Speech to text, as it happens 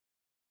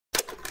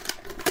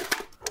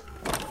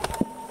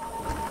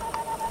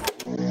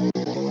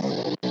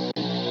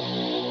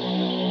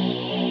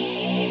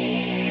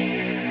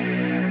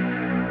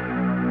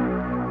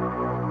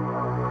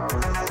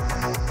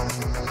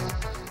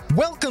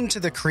Welcome to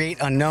the Create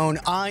Unknown.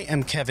 I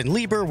am Kevin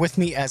Lieber. With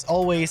me, as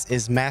always,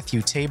 is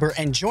Matthew Tabor.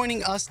 And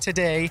joining us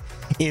today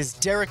is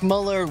Derek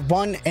Muller,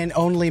 one and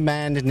only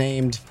man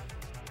named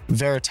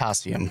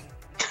Veritasium.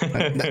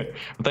 Well,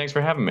 thanks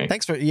for having me.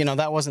 Thanks for,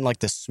 that wasn't like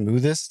the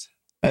smoothest.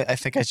 I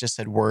think I just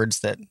said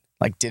words that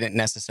like didn't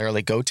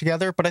necessarily go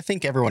together, but I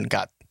think everyone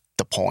got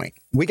the point.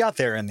 We got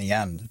there in the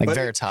end. Like,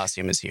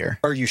 Veritasium is here.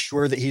 Are you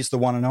sure that he's the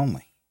one and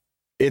only?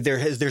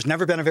 There's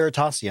never been a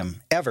Veritasium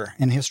ever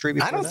in history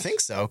before. I don't think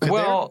so.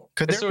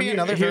 Could there be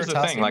another here's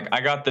Veritasium? The thing. Like,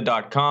 I got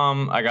the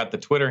 .com, I got the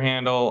Twitter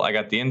handle, I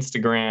got the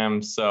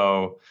Instagram.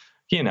 So,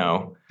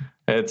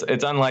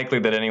 it's unlikely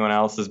that anyone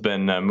else has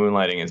been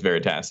moonlighting as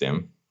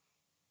Veritasium.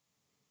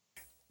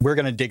 We're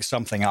going to dig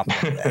something up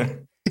today.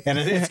 And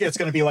it's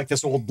going to be like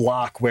this old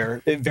block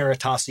where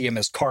Veritasium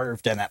is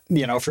carved in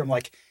it, from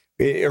like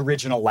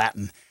original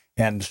Latin.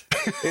 And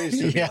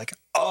it's like,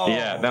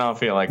 then I'll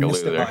feel like a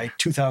loser. By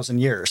 2,000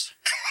 years.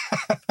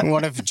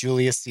 One of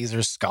Julius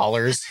Caesar's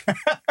scholars.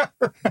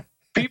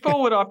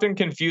 People would often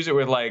confuse it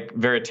with like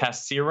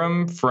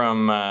Veritasium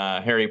from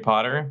Harry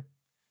Potter.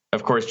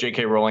 Of course,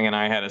 J.K. Rowling and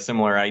I had a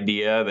similar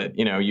idea that,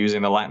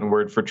 using the Latin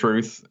word for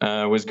truth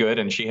was good.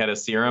 And she had a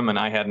serum and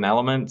I had an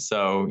element.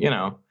 So,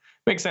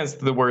 makes sense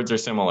that the words are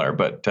similar.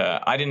 But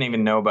I didn't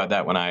even know about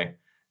that when I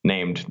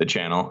named the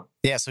channel.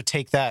 Yeah, so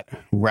take that,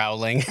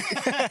 Rowling.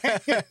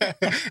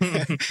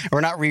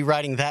 We're not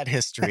rewriting that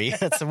history.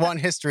 That's the one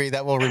history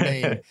that will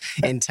remain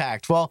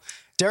intact. Well,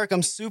 Derek,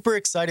 I'm super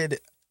excited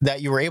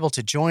that you were able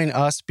to join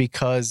us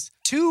because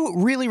two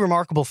really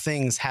remarkable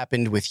things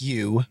happened with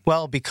you.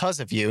 Well, because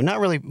of you. Not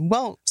really.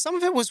 Well, some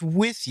of it was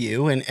with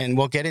you, and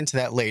we'll get into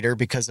that later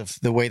because of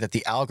the way that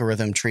the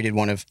algorithm treated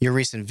one of your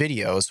recent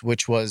videos,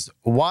 which was,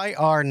 why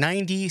are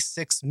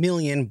 96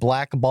 million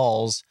black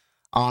balls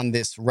on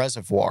this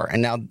reservoir?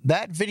 And now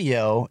that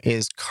video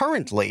is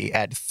currently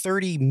at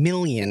 30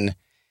 million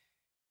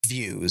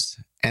views.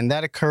 And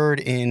that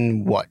occurred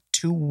in,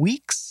 2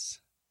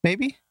 weeks,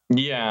 maybe?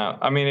 Yeah,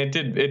 I mean, it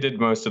did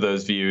most of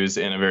those views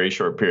in a very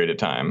short period of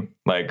time.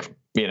 Like,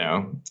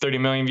 30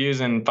 million views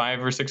in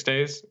 5 or 6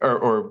 days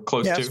or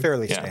close to. Yeah, it's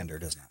fairly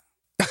standard, isn't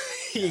it?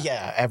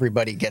 Yeah,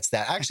 everybody gets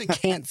that. I actually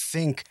can't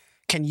think.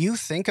 Can you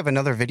think of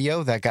another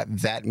video that got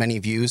that many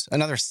views?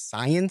 Another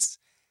science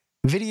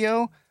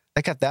video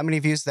that got that many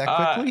views that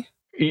quickly?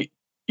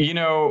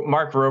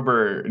 Mark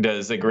Rober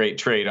does a great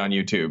trade on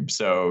YouTube.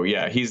 So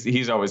yeah,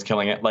 he's always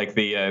killing it. Like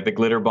the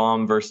glitter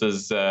bomb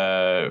versus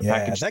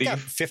package that thief. Got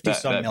 50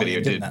 some that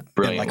million, video did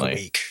brilliantly. In like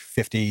a week,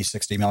 50,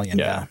 60 million.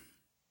 Yeah.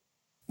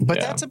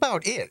 But that's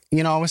about it.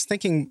 I was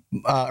thinking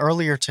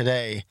earlier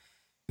today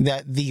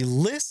that the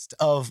list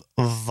of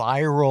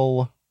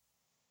viral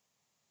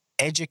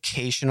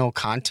educational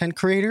content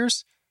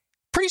creators,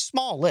 pretty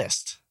small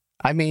list.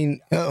 I mean,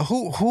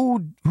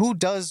 who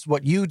does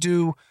what you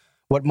do,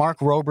 what Mark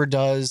Rober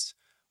does,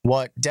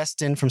 what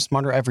Destin from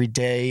Smarter Every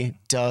Day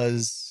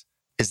does?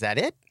 Is that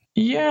it?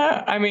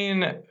 Yeah, I mean,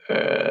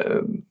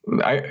 there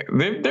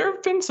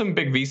have been some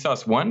big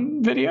Vsauce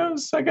 1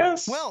 videos, I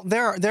guess. Well,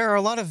 there are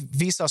a lot of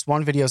Vsauce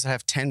 1 videos that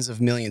have tens of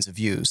millions of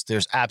views.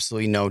 There's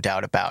absolutely no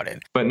doubt about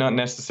it. But not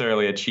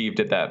necessarily achieved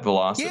at that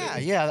velocity.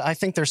 Yeah. I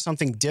think there's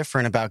something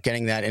different about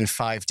getting that in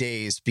 5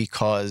 days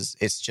because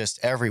it's just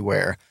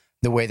everywhere.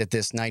 The way that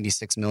this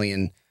 96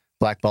 million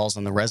black balls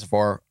on the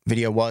reservoir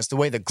video was, the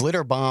way the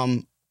glitter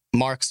bomb,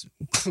 Mark's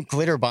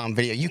glitter bomb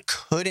video, you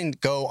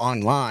couldn't go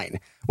online.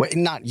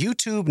 Not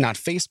YouTube, not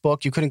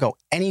Facebook. You couldn't go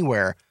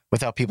anywhere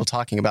without people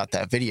talking about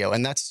that video.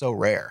 And that's so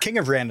rare. King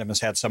of Random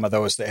has had some of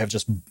those that have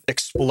just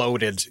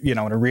exploded, in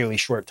a really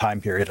short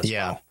time period as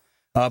well.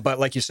 But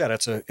like you said,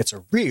 it's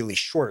a really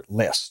short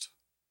list.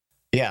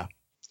 Yeah.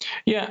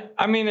 Yeah,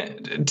 I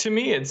mean, to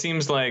me, it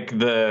seems like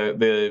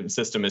the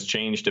system has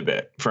changed a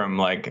bit from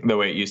like the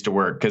way it used to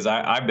work. Because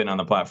I've been on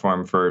the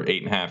platform for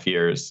 8.5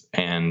 years,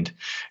 and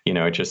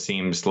it just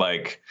seems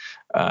like,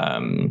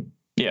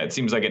 it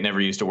seems like it never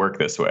used to work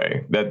this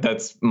way.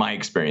 That's my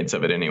experience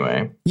of it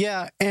anyway.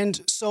 Yeah, and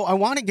so I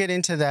want to get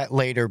into that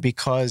later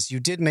because you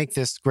did make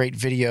this great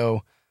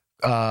video.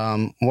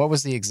 What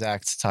was the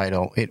exact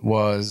title? It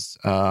was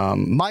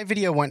My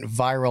Video Went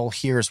Viral,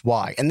 Here's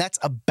Why, and that's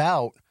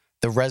about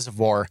the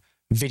reservoir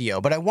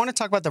video. But I want to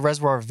talk about the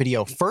reservoir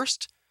video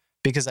first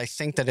because I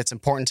think that it's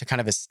important to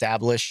kind of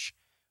establish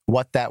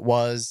what that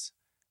was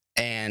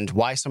and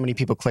why so many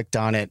people clicked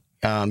on it.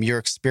 Your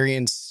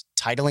experience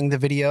titling the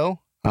video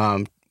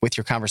with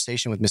your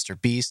conversation with Mr.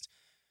 Beast.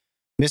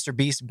 Mr.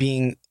 Beast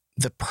being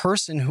the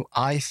person who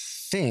I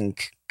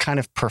think kind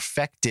of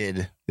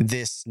perfected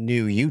this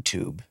new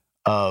YouTube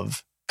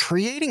of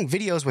creating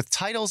videos with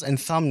titles and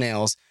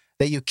thumbnails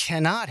that you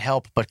cannot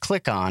help but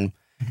click on,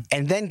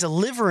 and then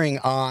delivering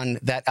on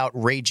that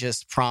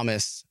outrageous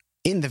promise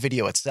in the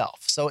video itself.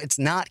 So it's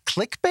not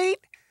clickbait,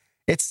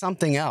 it's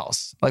something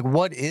else. Like,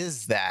 what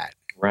is that?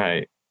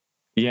 Right.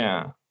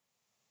 Yeah.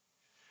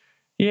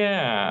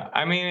 Yeah.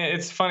 I mean,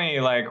 it's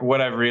funny, like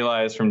what I've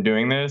realized from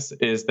doing this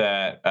is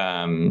that,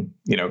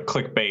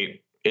 clickbait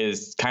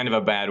is kind of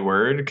a bad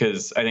word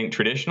because I think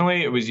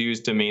traditionally it was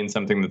used to mean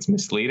something that's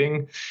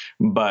misleading.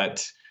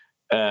 But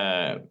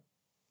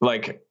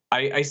like,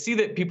 I see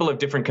that people have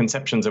different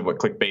conceptions of what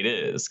clickbait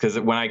is, because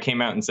when I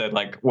came out and said,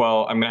 like,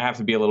 well, I'm going to have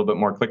to be a little bit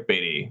more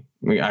clickbaity,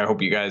 I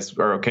hope you guys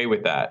are okay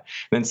with that.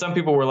 Then some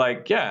people were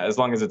like, yeah, as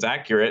long as it's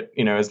accurate,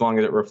 as long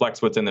as it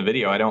reflects what's in the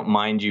video, I don't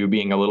mind you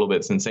being a little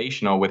bit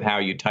sensational with how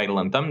you title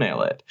and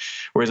thumbnail it.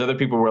 Whereas other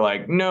people were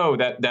like, no,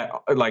 that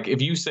like,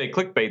 if you say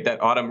clickbait,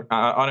 that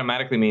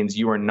automatically means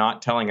you are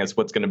not telling us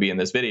what's going to be in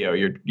this video.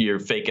 You're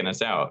faking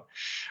us out.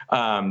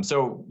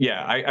 So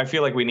yeah, I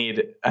feel like we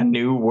need a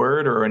new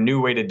word or a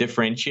new way to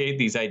differentiate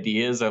these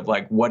ideas of,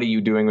 like, what are you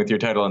doing with your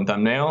title and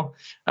thumbnail?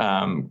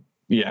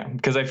 Yeah,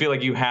 because I feel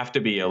like you have to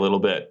be a little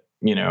bit,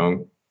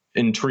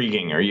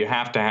 intriguing, or you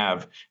have to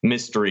have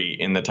mystery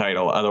in the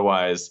title.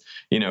 Otherwise,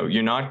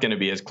 you're not going to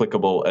be as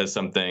clickable as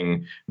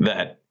something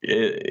that,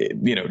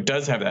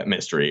 does have that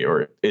mystery,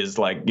 or is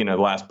like, the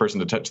last person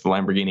to touch the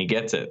Lamborghini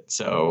gets it.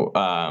 So,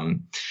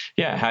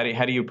 yeah,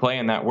 how do you play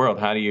in that world?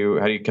 How do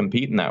you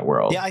compete in that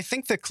world? Yeah, I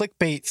think the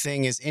clickbait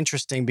thing is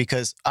interesting,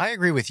 because I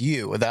agree with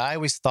you that I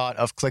always thought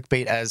of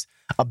clickbait as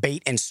a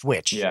bait and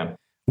switch. Yeah.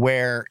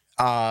 Where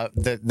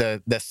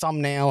the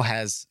thumbnail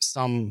has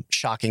some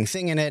shocking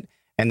thing in it,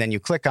 and then you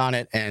click on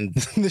it, and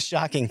the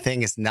shocking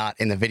thing is not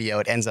in the video.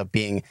 It ends up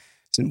being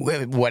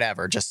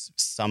whatever, just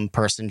some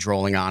person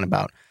drolling on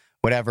about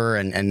whatever,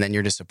 and then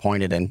you're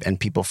disappointed, and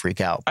people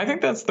freak out. I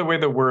think that's the way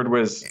the word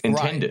was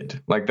intended.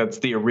 Right. Like, that's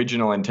the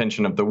original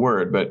intention of the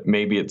word, but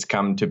maybe it's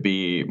come to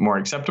be more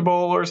acceptable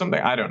or something.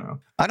 I don't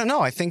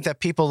know. I think that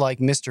people like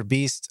Mr.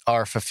 Beast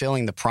are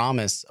fulfilling the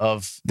promise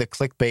of the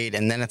clickbait,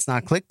 and then it's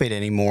not clickbait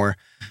anymore.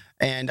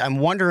 And I'm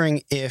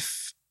wondering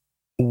if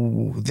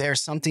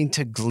there's something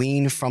to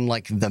glean from,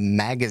 like, the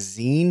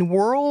magazine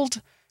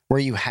world, where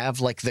you have,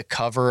 like, the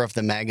cover of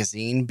the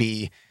magazine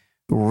be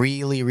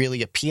really,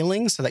 really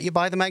appealing so that you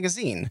buy the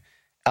magazine,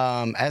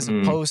 as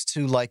opposed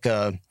to like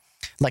a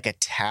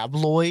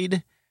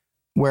tabloid,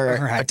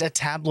 where a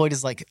tabloid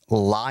is like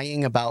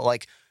lying about,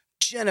 like,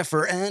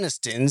 Jennifer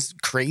Aniston's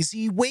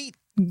crazy weight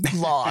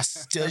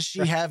loss. Does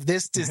she have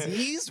this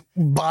disease?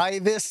 Buy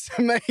this,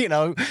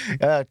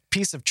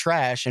 piece of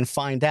trash and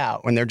find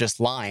out, when they're just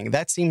lying.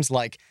 That seems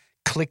like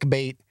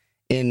clickbait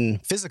in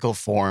physical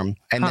form.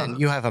 And then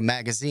you have a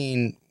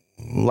magazine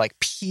like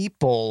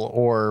People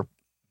or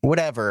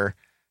whatever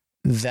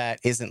that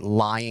isn't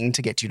lying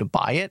to get you to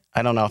buy it.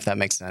 I don't know if that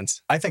makes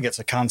sense. I think it's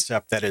a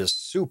concept that is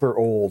super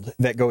old,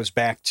 that goes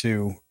back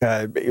to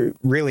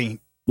really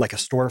like a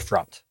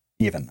storefront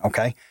even,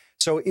 okay?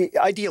 So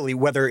ideally,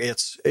 whether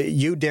it's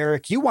you,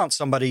 Derek, you want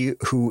somebody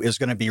who is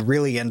going to be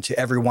really into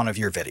every one of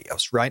your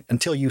videos, right?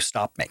 Until you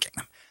stop making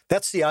them.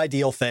 That's the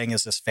ideal thing,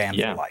 is this fan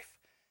for life.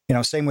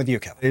 Same with you,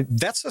 Kevin.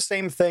 That's the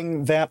same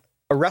thing that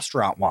a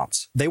restaurant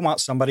wants. They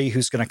want somebody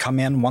who's going to come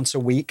in once a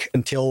week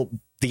until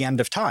the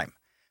end of time.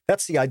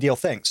 That's the ideal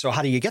thing. So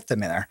how do you get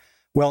them in there?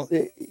 Well,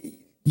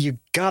 you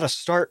got to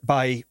start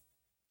by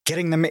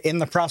getting them in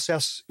the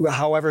process,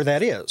 however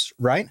that is,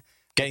 right?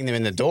 Getting them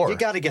in the door. You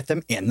got to get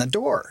them in the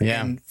door.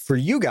 Yeah. And for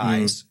you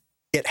guys,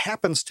 it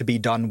happens to be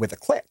done with a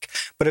click.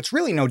 But it's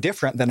really no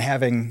different than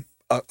having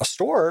a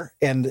store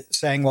and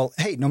saying, well,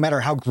 hey, no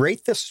matter how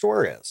great this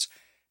store is,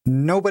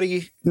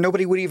 nobody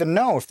would even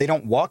know if they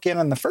don't walk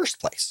in the first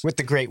place. With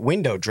the great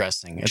window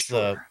dressing, it's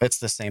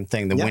the same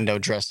thing. The window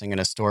dressing in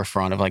a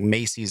storefront of, like,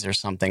 Macy's or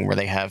something, where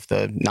they have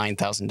the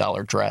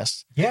 $9,000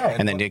 dress,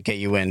 and then to get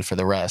you in for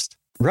the rest.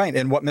 Right,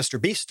 and what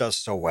Mr. Beast does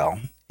so well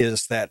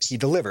is that he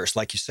delivers,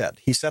 like you said.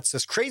 He sets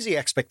this crazy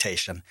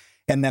expectation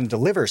and then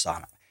delivers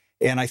on it.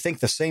 And I think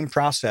the same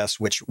process,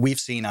 which we've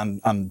seen on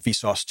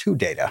Vsauce 2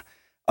 data,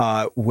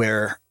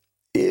 where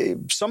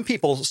some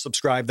people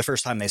subscribe the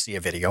first time they see a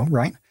video,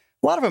 right?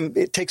 A lot of them,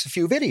 it takes a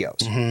few videos.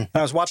 Mm-hmm. And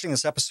I was watching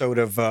this episode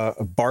of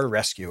Bar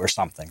Rescue or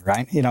something,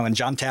 right? And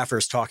John Taffer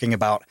is talking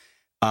about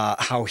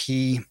how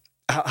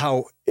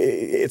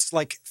it's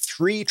like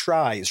 3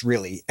 tries,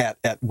 really,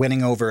 at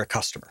winning over a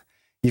customer.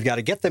 You've got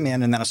to get them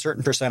in, and then a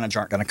certain percentage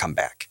aren't going to come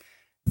back.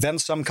 Then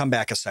some come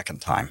back a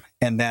second time.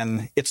 And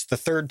then it's the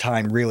third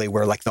time, really,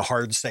 where, like, the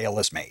hard sale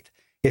is made.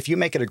 If you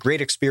make it a great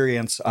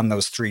experience on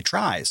those 3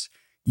 tries,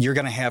 you're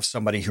going to have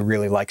somebody who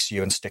really likes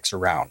you and sticks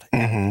around.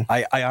 Mm-hmm.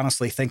 I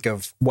honestly think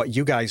of what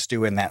you guys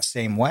do in that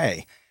same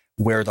way,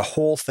 where the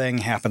whole thing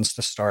happens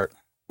to start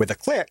with a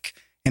click,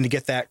 and to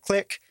get that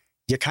click,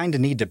 you kind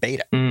of need to bait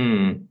it.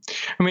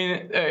 I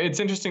mean, it's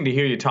interesting to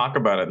hear you talk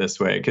about it this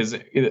way, because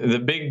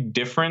the big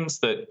difference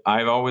that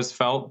I've always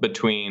felt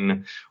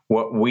between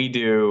what we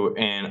do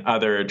and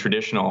other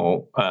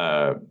traditional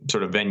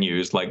sort of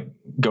venues, like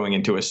going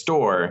into a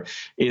store,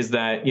 is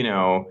that,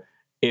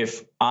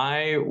 if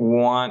I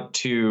want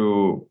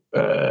to,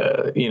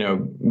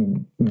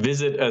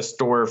 visit a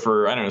store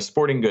for, I don't know,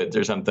 sporting goods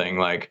or something,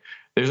 like,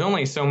 there's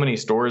only so many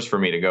stores for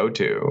me to go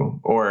to.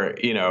 Or,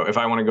 if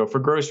I want to go for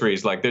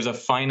groceries, like, there's a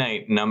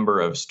finite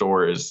number of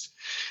stores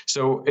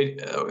So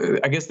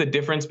I guess the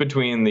difference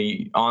between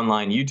the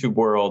online YouTube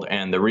world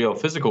and the real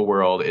physical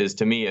world is,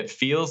 to me, it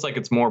feels like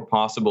it's more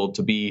possible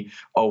to be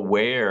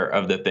aware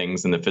of the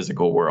things in the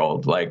physical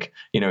world. Like,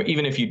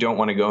 even if you don't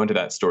want to go into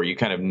that store, you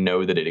kind of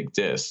know that it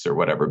exists or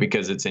whatever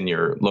because it's in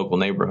your local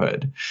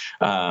neighborhood.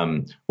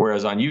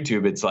 Whereas on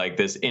YouTube, it's like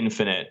this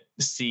infinite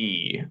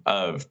sea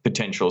of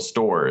potential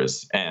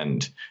stores,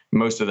 and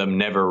most of them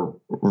never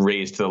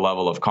raise to the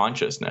level of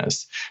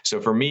consciousness. So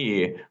for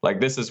me, like,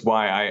 this is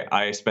why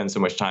I spend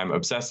so much time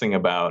obsessing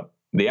about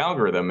the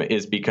algorithm,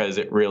 is because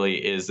it really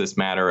is this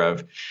matter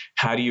of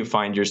how do you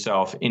find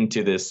yourself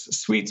into this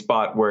sweet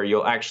spot where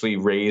you'll actually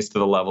raise to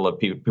the level of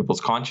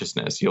people's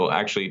consciousness. You'll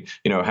actually,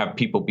 have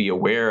people be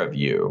aware of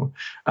you,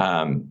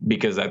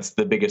 because that's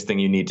the biggest thing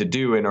you need to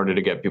do in order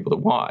to get people to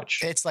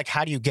watch. It's like,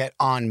 how do you get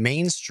on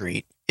Main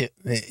Street?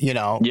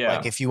 Yeah.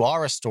 Like if you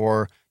are a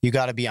store, you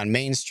got to be on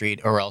Main Street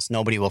or else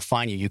nobody will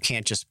find you. You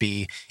can't just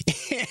be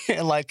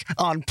like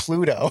on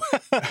Pluto.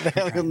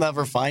 They'll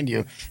never find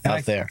you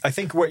out there. I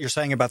think what you're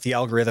saying about the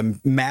algorithm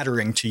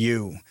mattering to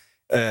you,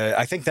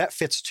 I think that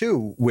fits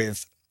too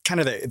with kind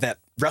of that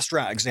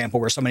restaurant example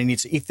where somebody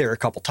needs to eat there a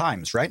couple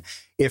times, right?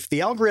 If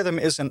the algorithm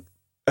isn't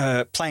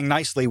playing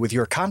nicely with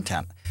your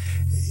content,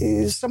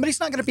 somebody's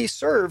not going to be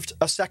served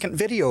a second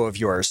video of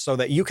yours so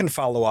that you can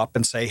follow up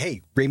and say,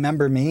 hey,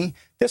 remember me?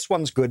 This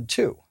one's good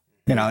too,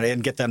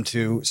 and get them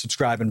to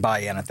subscribe and buy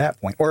in at that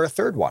point, or a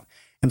third one.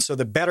 And so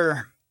the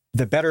better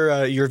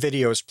your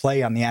videos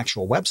play on the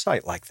actual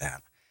website like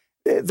that,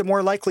 the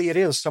more likely it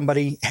is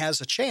somebody has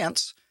a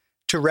chance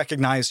to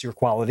recognize your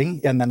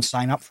quality and then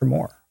sign up for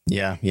more.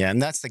 Yeah.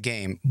 And that's the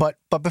game. But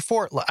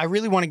before, I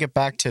really want to get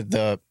back to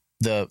the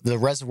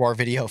reservoir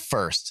video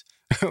first.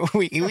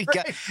 we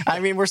got, I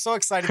mean, we're so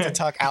excited to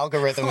talk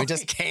algorithm. We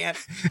just can't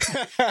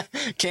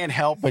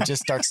help but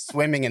just start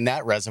swimming in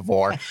that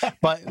reservoir.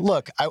 But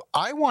look,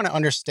 I want to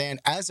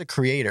understand as a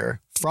creator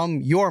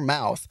from your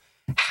mouth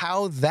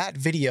how that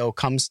video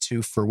comes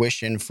to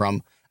fruition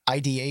from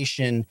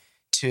ideation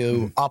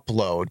to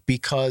upload,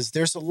 because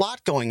there's a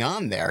lot going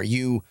on there.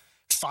 You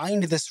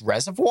find this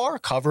reservoir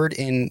covered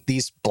in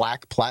these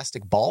black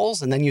plastic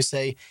balls, and then you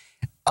say,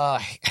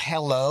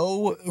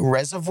 hello,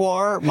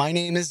 reservoir. My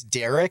name is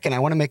Derek, and I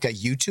want to make a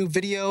YouTube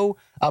video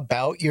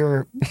about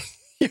your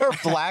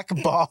black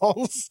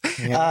balls.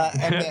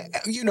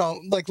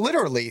 And like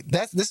literally,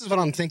 this is what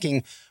I'm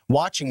thinking.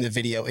 Watching the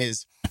video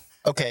is,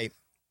 okay,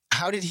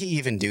 how did he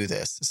even do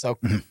this? So,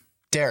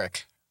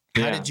 Derek,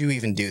 how did you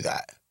even do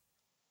that?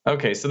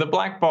 Okay, so the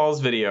black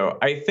balls video,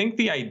 I think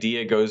the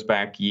idea goes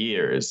back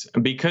years,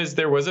 because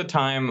there was a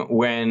time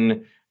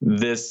when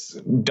this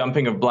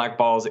dumping of black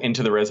balls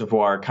into the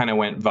reservoir kind of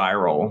went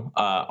viral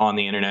on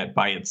the internet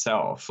by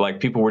itself. Like,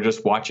 people were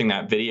just watching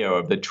that video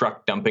of the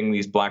truck dumping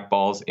these black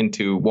balls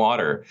into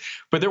water,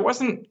 but there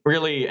wasn't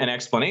really an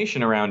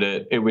explanation around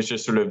it. It was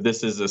just sort of,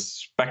 this is a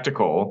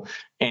spectacle,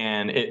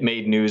 and it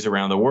made news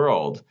around the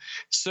world.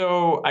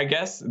 So I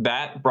guess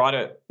that brought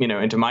it,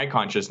 into my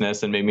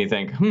consciousness and made me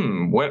think,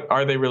 what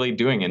are they really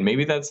doing? And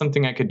maybe that's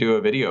something I could do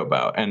a video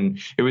about. And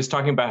it was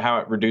talking about how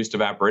it reduced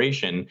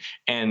evaporation,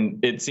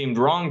 and it seemed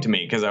wrong to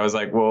me because I was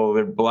like, well,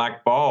 they're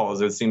black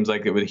balls. It seems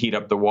like it would heat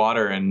up the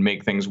water and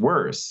make things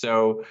worse.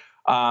 So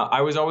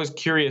I was always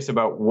curious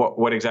about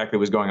what exactly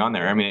was going on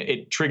there. I mean,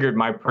 it triggered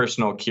my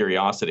personal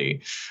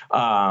curiosity,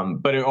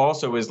 but it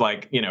also was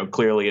like,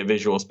 clearly a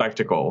visual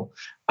spectacle.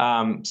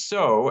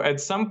 So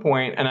at some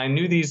point, and I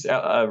knew these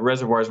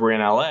reservoirs were in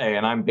LA,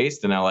 and I'm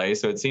based in LA,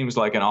 so it seems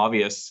like an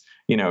obvious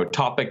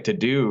topic to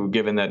do,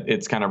 given that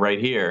it's kind of right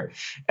here.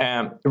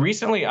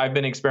 Recently, I've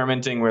been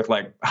experimenting with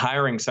like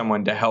hiring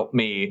someone to help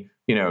me,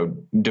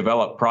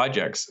 develop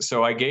projects.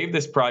 So I gave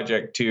this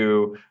project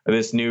to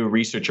this new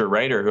researcher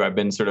writer who I've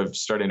been sort of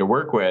starting to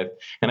work with.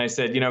 And I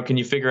said, can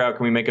you figure out,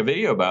 can we make a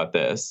video about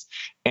this?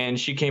 And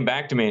she came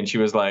back to me and she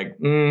was like,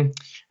 I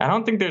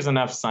don't think there's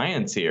enough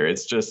science here.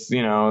 It's just,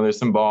 there's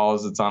some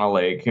balls, it's on a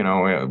lake,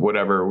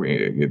 whatever,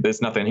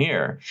 there's nothing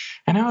here.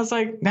 And I was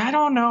like, I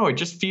don't know. It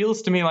just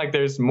feels to me like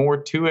there's more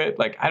to it.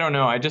 Like, I don't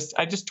know. I just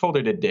told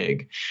her to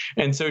dig.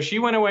 And so she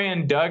went away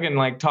and dug and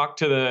like talked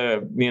to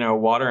the,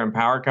 water and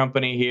power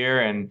company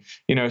here and,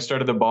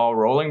 started the ball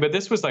rolling. But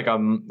this was like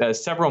a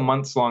several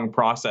months long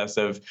process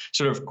of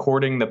sort of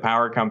courting the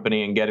power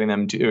company and getting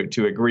them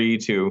to agree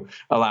to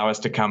allow us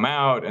to come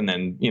out and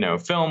then,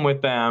 film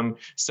with them.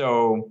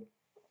 So,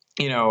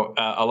 a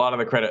lot of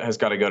the credit has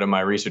got to go to my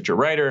researcher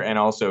writer and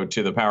also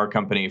to the power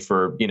company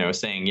for,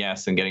 saying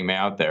yes and getting me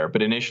out there.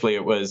 But initially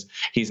it was,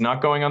 he's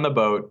not going on the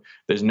boat.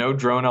 There's no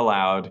drone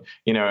allowed.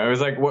 It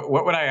was like,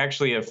 what would I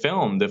actually have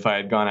filmed if I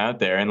had gone out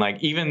there? And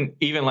like, even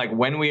like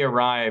when we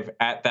arrive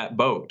at that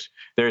boat,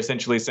 they're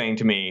essentially saying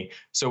to me,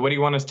 so what do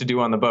you want us to do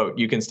on the boat?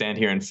 You can stand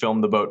here and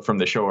film the boat from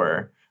the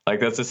shore. Like,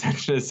 that's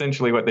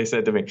essentially what they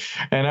said to me.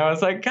 And I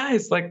was like,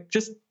 guys, like,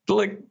 just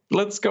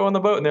let's go on the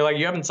boat. And they're like,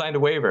 you haven't signed a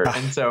waiver.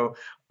 And so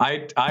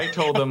I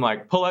told them,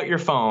 like, pull out your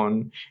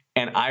phone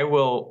and I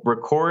will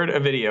record a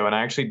video. And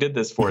I actually did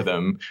this for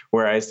them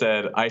where I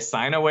said, I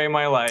sign away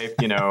my life.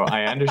 You know,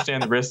 I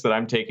understand the risks that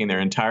I'm taking. They're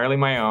entirely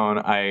my own.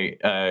 I,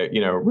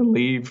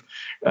 relieve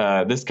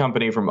this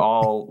company from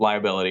all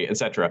liability,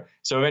 etc.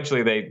 So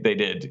eventually they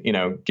did,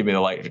 give me the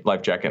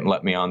life jacket and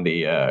let me on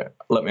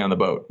the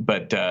boat.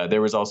 But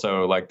there was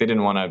also, like, they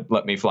didn't want to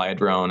let me fly a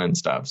drone and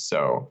stuff.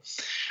 So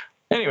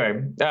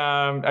anyway,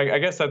 I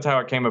guess that's how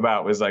it came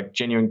about, was like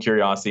genuine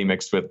curiosity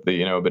mixed with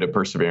the, a bit of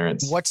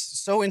perseverance. What's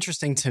so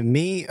interesting to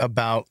me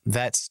about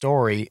that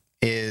story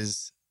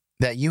is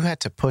that you had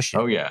to push it.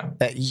 Oh, yeah.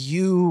 That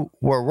you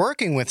were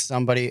working with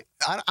somebody.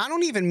 I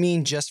don't even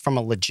mean just from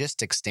a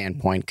logistics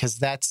standpoint, because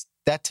that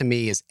to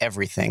me is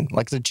everything.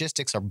 Like,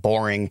 logistics are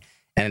boring,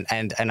 and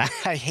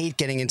I hate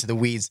getting into the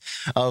weeds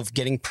of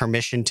getting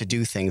permission to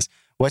do things.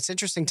 What's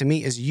interesting to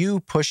me is you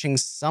pushing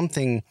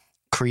something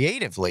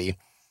creatively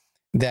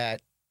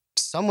that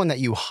someone that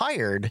you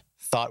hired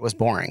thought was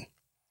boring.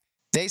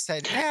 They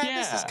said,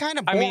 this is kind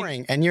of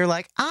boring. And you're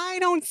like, I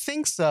don't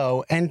think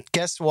so. And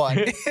guess what?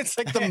 It's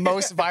like the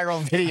most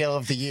viral video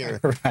of the year.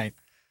 Right.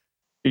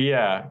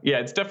 Yeah.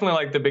 Yeah. It's definitely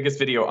like the biggest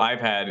video I've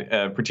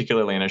had,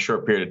 particularly in a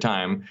short period of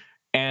time.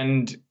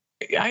 And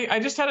I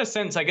just had a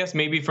sense, I guess,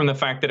 maybe from the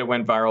fact that it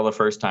went viral the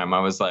first time.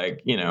 I was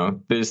like,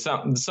 there's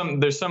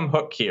some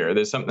hook here.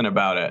 There's something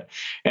about it.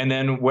 And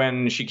then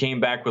when she came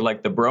back with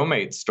like the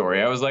bromate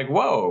story, I was like,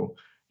 whoa,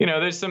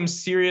 there's some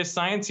serious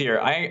science here.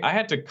 I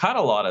had to cut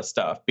a lot of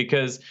stuff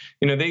because,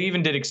 they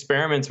even did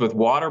experiments with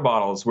water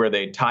bottles where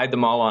they tied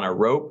them all on a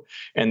rope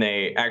and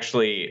they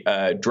actually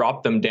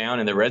dropped them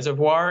down in the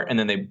reservoir. And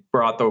then they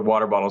brought the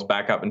water bottles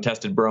back up and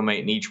tested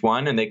bromate in each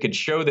one. And they could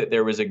show that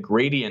there was a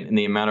gradient in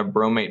the amount of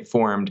bromate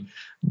formed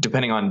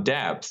depending on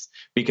depth,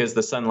 because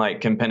the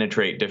sunlight can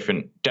penetrate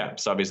different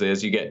depths. Obviously,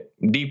 as you get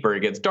deeper, it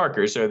gets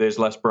darker. So there's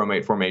less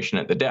bromate formation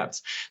at the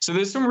depths. So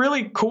there's some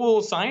really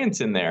cool science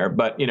in there,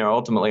 but,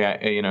 ultimately,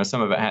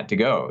 some of it had to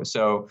go.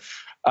 So,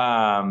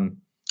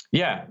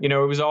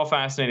 it was all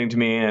fascinating to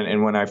me.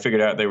 And when I figured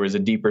out there was a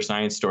deeper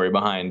science story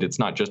behind, it's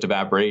not just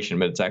evaporation,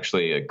 but it's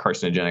actually a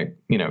carcinogenic,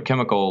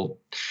 chemical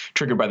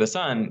triggered by the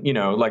sun,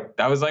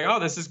 I was like, oh,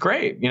 this is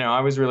great.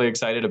 I was really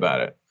excited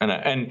about it.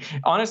 And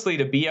honestly,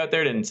 to be out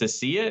there and to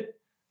see it,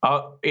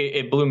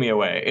 it blew me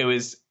away. It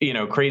was,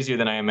 crazier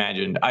than I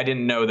imagined. I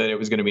didn't know that it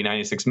was going to be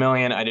 96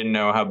 million. I didn't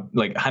know how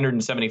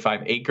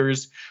 175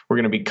 acres were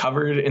going to be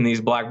covered in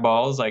these black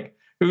balls. Like,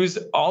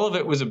 all of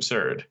it was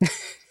absurd.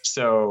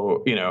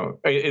 So,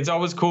 it's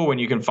always cool when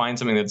you can find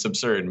something that's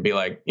absurd and be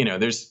like,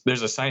 there's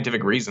a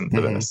scientific reason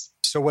for this.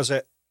 So was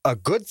it a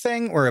good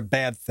thing or a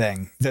bad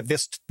thing that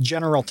this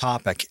general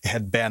topic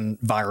had been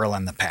viral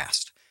in the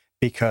past?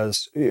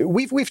 Because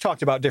we've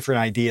talked about different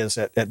ideas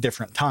at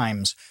different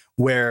times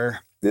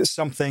where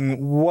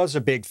something was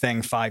a big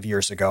thing 5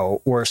 years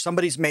ago, or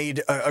somebody's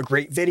made a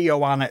great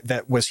video on it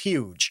that was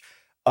huge.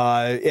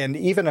 And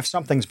even if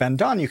something's been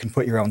done, you can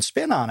put your own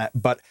spin on it.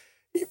 But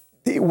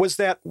was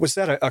that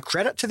a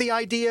credit to the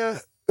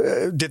idea?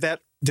 Did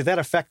that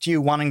affect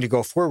you wanting to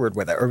go forward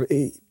with it? Or,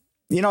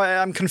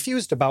 I'm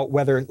confused about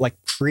whether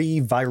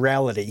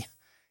pre-virality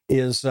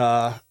is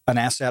an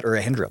asset or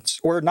a hindrance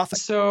or nothing.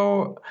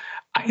 So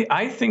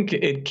I think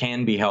it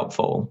can be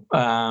helpful.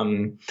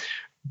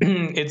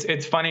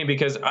 It's funny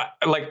because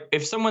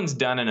if someone's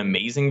done an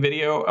amazing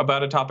video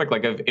about a topic,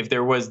 like if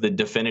there was the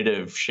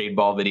definitive shade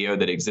ball video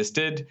that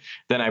existed,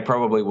 then I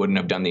probably wouldn't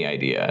have done the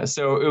idea.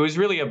 So it was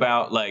really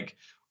about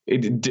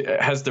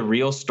has the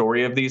real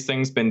story of these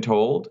things been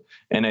told?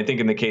 And I think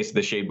in the case of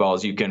the shade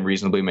balls, you can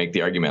reasonably make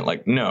the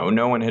argument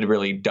no one had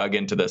really dug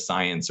into the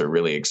science or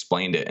really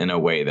explained it in a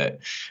way that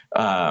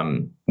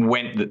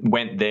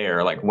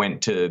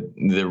went to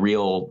the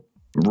real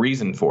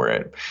reason for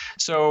it.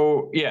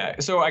 So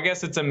I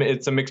guess it's a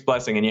mixed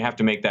blessing, and you have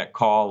to make that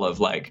call of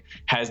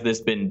has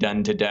this been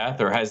done to death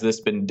or has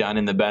this been done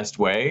in the best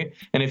way?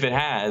 And if it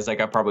has, I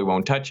probably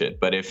won't touch it.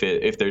 But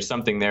if there's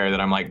something there that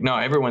I'm no,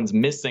 everyone's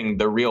missing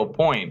the real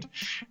point,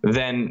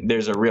 then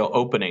there's a real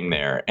opening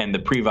there. And the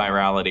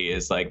pre-virality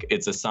is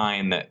it's a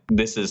sign that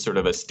this is sort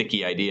of a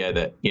sticky idea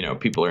that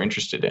people are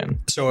interested in.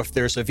 So if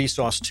there's a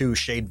Vsauce 2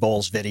 Shade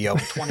Balls video in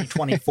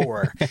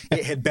 2024,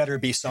 it had better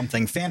be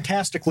something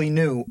fantastically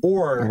new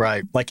or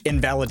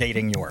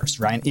invalidating yours,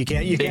 right? You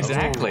can't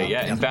exactly.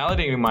 Yeah.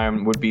 Invalidating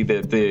mine would be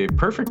the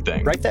perfect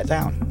thing. Write that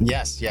down.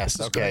 Yes.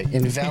 Okay.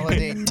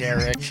 Invalidate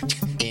Derek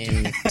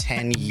in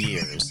 10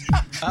 years.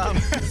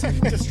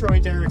 Destroy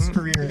Derek's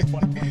career in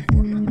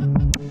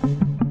 2024.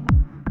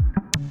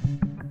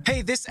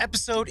 Hey, this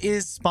episode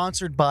is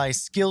sponsored by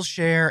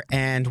Skillshare,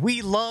 and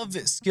we love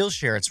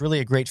Skillshare. It's really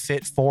a great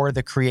fit for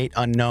the Create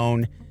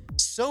Unknown.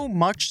 So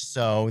much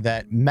so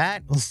that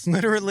Matt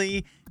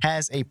literally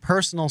has a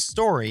personal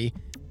story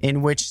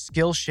in which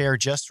Skillshare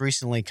just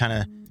recently kind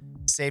of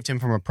saved him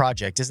from a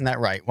project. Isn't that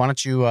right? Why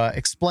don't you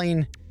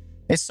explain?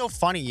 It's so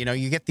funny,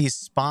 you get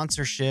these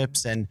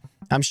sponsorships, and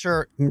I'm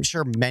sure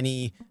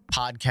many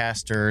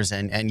podcasters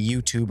and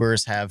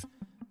YouTubers have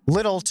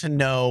little to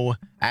no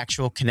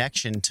actual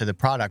connection to the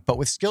product. But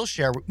with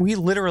Skillshare, we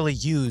literally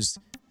use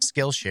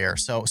Skillshare.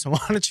 So why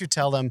don't you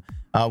tell them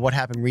what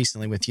happened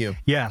recently with you?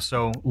 Yeah,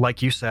 so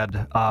like you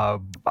said,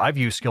 I've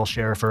used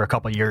Skillshare for a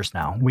couple of years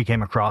now. We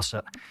came across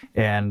it,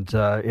 and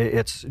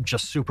it's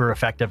just super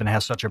effective and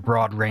has such a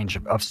broad range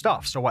of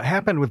stuff. So what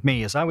happened with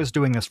me is I was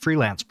doing this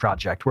freelance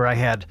project where I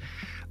had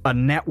a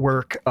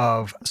network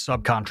of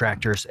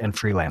subcontractors and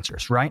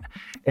freelancers, right?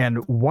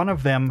 And one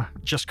of them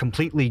just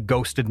completely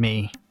ghosted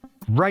me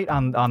right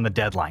on the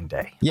deadline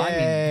day. Yay!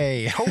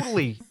 I mean,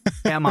 totally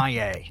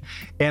MIA.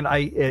 And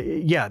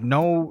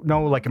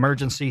no like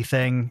emergency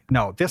thing.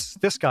 No, this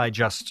guy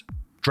just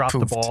dropped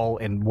the ball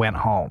and went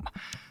home.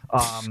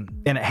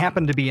 And it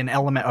happened to be an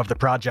element of the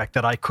project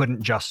that I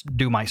couldn't just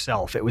do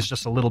myself. It was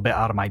just a little bit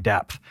out of my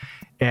depth.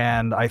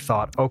 And I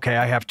thought, okay,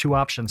 I have two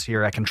options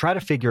here. I can try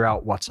to figure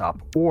out what's up,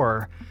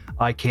 or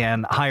I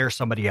can hire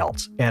somebody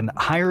else. And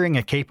hiring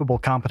a capable,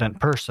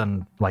 competent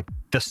person like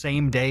the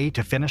same day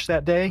to finish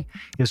that day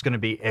is going to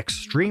be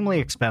extremely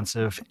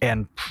expensive,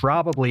 and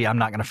probably I'm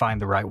not going to find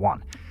the right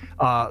one.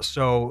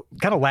 So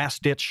kind of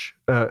last ditch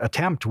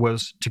attempt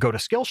was to go to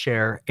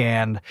Skillshare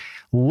and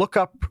look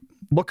up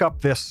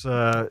this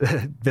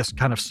this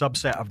kind of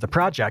subset of the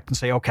project and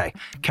say, okay,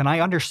 can I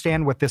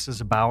understand what this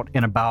is about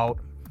in about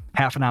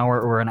half an hour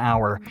or an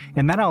hour,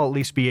 and then I'll at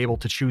least be able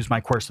to choose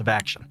my course of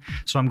action.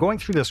 So I'm going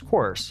through this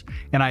course,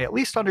 and I at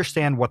least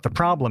understand what the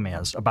problem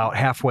is about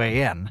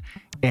halfway in,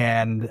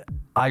 and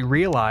I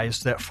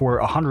realize that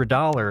for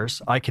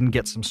 $100, I can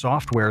get some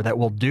software that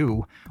will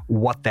do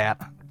what that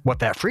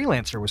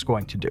freelancer was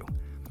going to do.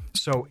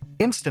 So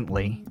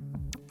instantly,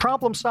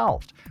 problem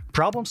solved,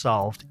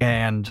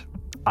 and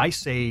I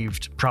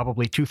saved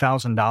probably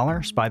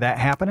 $2,000 by that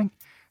happening,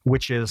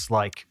 which is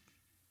like,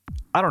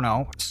 I don't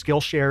know,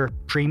 Skillshare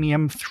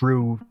Premium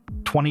through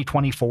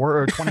 2024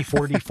 or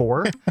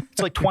 2044.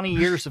 It's like 20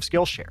 years of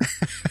Skillshare.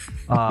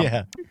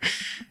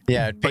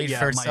 It paid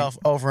for itself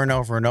over and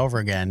over and over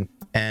again,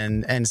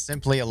 and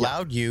simply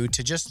allowed you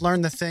to just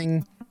learn the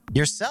thing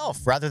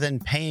yourself rather than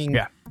paying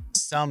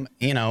some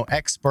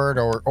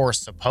expert or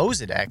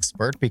supposed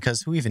expert,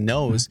 because who even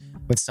knows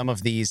with some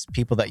of these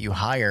people that you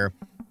hire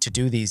to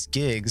do these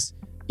gigs.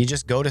 You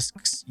just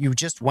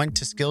went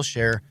to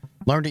Skillshare,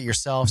 learned it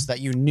yourself so that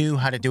you knew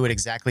how to do it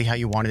exactly how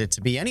you wanted it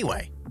to be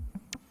anyway.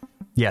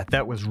 Yeah,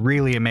 that was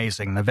really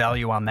amazing. The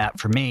value on that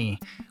for me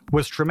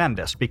was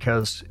tremendous,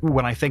 because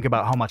when I think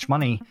about how much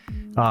money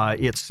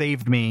it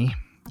saved me,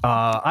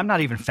 I'm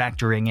not even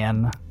factoring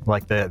in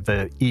like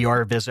the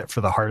ER visit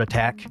for the heart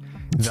attack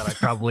that I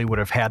probably would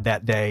have had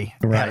that day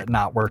had it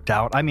not worked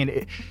out. I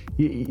mean,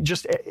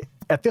 just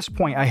at this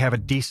point, I have a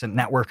decent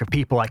network of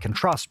people I can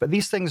trust, but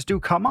these things do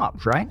come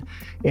up, right?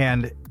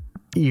 And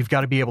you've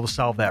got to be able to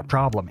solve that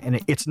problem.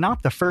 And it's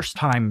not the first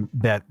time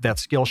that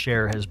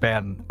Skillshare has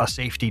been a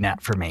safety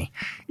net for me.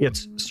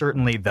 It's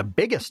certainly the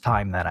biggest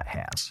time that it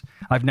has.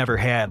 I've never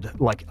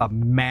had like a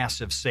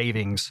massive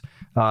savings,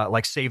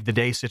 like save the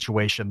day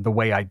situation the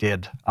way I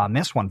did on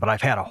this one. But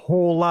I've had a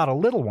whole lot of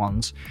little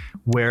ones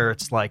where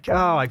it's like,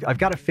 oh, I've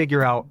got to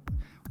figure out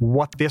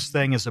what this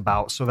thing is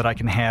about so that I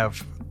can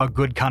have a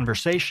good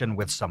conversation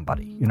with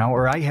somebody,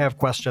 or I have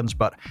questions,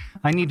 but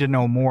I need to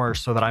know more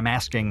so that I'm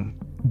asking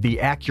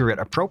the accurate,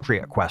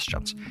 appropriate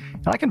questions.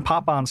 And I can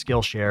pop on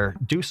Skillshare,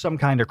 do some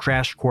kind of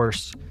crash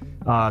course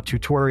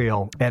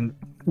tutorial, and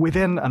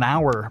within an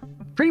hour,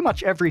 pretty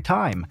much every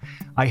time,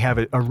 I have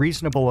a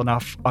reasonable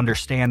enough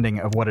understanding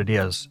of what it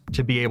is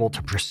to be able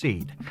to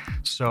proceed.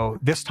 So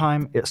this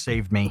time it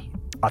saved me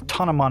a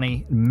ton of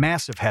money,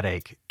 massive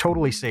headache,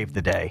 totally saved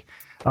the day.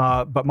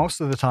 But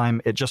most of the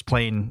time, it just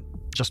plain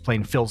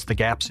fills the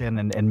gaps in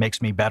and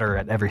makes me better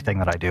at everything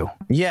that I do.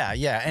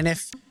 Yeah. And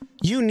if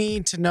you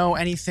need to know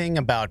anything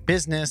about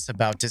business,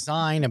 about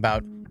design,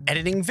 about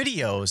editing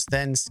videos,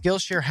 then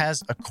Skillshare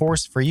has a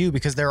course for you,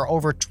 because there are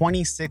over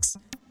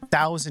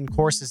 26,000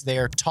 courses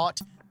there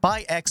taught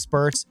by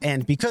experts.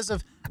 And because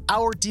of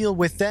our deal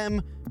with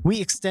them, we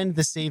extend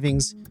the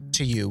savings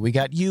to you. We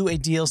got you a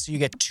deal, so you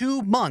get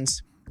 2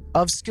 months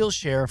of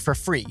Skillshare for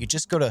free. You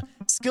just go to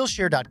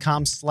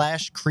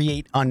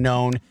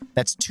Skillshare.com/createunknown.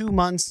 That's 2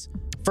 months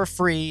for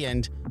free,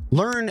 and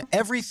learn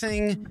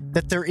everything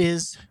that there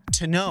is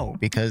to know,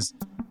 because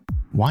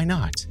why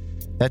not?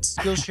 That's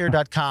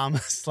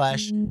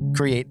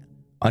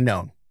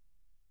Skillshare.com/createunknown.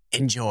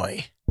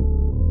 Enjoy.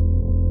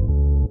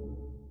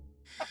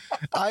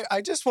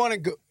 I just want to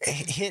go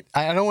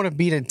I don't want to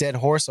beat a dead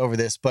horse over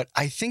this, but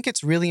I think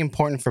it's really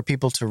important for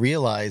people to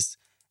realize,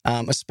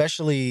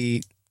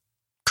 especially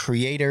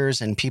creators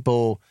and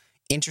people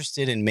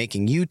interested in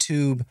making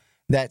YouTube,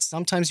 that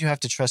sometimes you have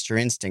to trust your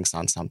instincts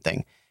on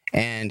something.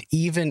 And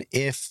even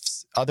if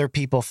other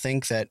people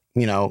think that,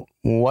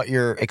 what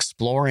you're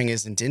exploring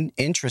isn't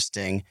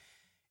interesting,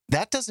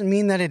 that doesn't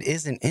mean that it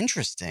isn't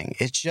interesting.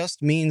 It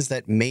just means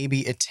that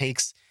maybe it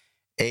takes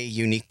a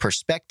unique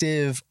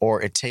perspective,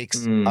 or it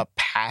takes a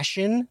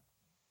passion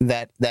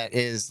that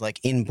is like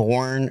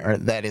inborn, or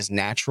that is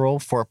natural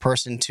for a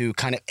person to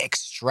kind of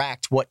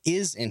extract what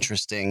is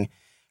interesting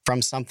from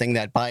something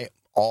that by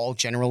all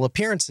general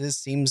appearances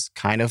seems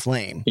kind of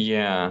lame.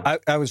 Yeah.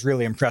 I was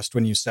really impressed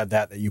when you said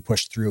that you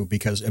pushed through,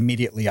 because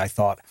immediately I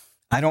thought,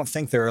 I don't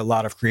think there are a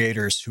lot of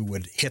creators who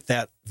would hit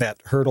that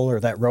hurdle or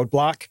that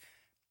roadblock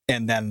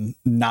and then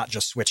not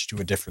just switch to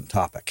a different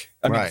topic.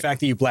 I mean, the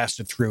fact that you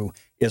blasted through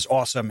is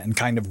awesome, and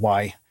kind of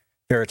why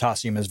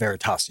Veritasium is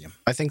Veritasium.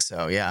 I think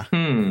so, yeah.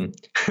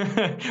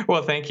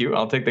 Well, thank you.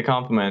 I'll take the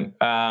compliment.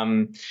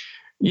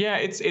 Yeah,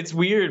 it's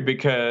weird,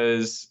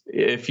 because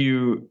if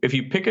you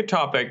pick a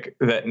topic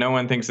that no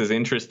one thinks is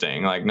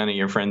interesting, like none of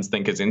your friends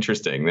think is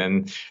interesting,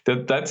 then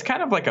that's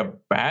kind of like a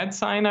bad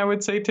sign, I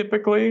would say,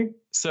 typically.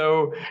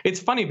 So it's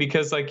funny,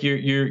 because like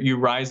you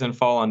rise and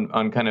fall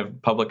on kind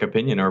of public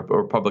opinion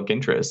or public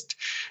interest.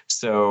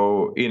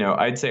 So, you know,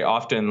 I'd say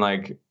often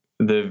like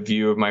the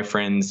view of my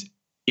friends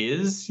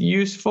is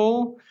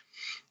useful.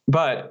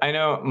 But I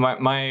know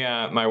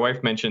my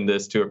wife mentioned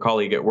this to a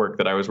colleague at work,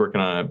 that I was working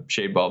on a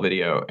shade ball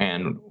video,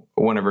 and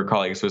one of her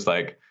colleagues was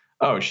like,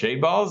 "Oh, shade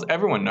balls?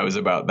 Everyone knows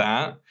about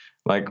that.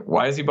 Like,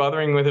 why is he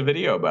bothering with a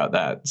video about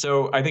that?"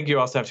 So I think you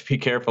also have to be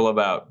careful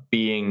about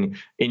being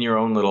in your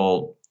own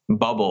little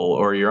bubble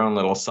or your own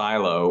little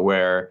silo,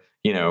 where,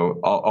 you know,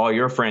 all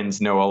your friends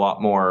know a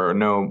lot more, or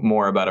know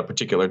more about a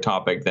particular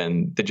topic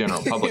than the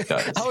general public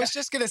does. I was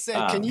just going to say,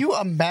 can you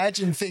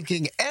imagine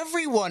thinking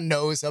everyone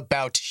knows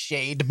about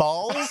shade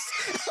balls?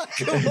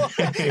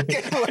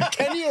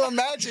 Can you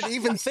imagine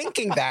even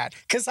thinking that?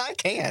 Because I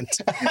can't.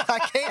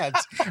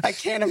 I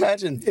can't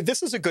imagine.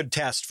 This is a good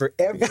test for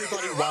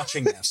everybody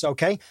watching this,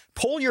 okay?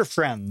 Poll your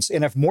friends,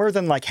 and if more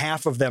than like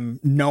half of them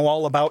know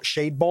all about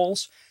shade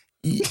balls,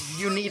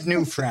 you need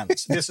new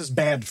friends. This is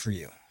bad for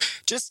you.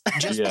 Just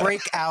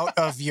break out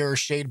of your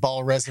shade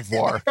ball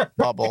reservoir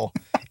bubble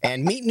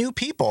and meet new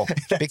people,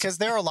 because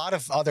there are a lot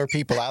of other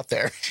people out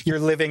there. You're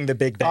living the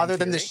Big Bang other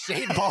than the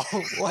shade ball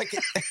like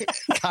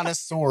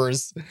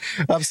connoisseurs.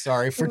 I'm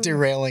sorry for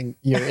derailing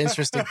your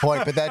interesting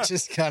point, but that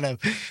just kind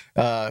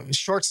of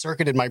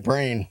short-circuited my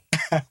brain.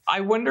 I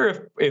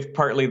wonder if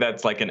partly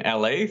that's like an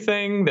LA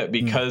thing, that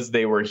because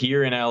they were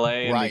here in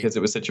LA and because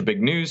it was such a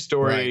big news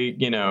story,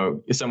 you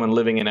know, someone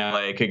living in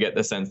LA could get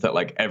the sense that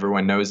like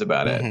everyone knows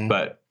about it.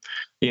 But,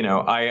 you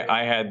know,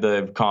 I had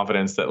the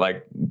confidence that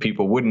like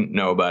people wouldn't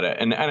know about it.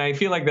 And I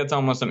feel like that's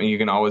almost something you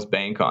can always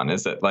bank on,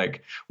 is that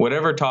like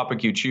whatever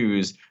topic you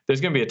choose,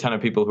 there's going to be a ton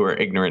of people who are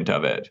ignorant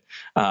of it.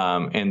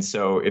 And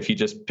so if you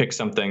just pick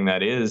something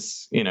that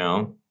is, you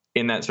know,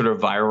 in that sort of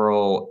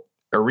viral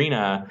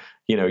arena,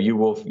 you know, you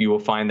will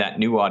find that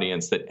new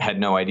audience that had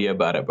no idea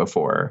about it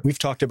before. We've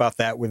talked about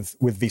that with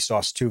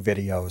Vsauce 2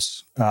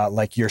 videos,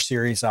 like your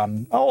series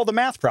on all the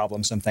math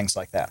problems and things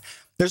like that.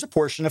 There's a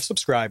portion of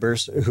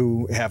subscribers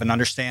who have an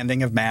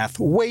understanding of math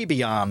way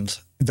beyond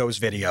those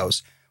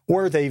videos,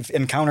 or they've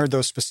encountered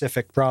those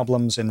specific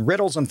problems and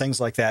riddles and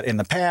things like that in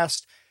the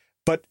past.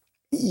 But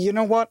you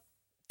know what?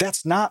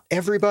 That's not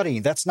everybody.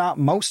 That's not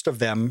most of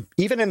them,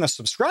 even in the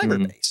subscriber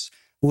base,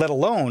 let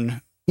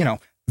alone, you know,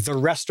 the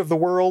rest of the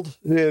world,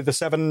 the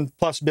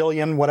 7+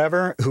 billion,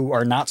 whatever, who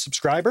are not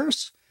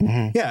subscribers.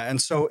 Yeah.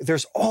 And so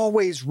there's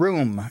always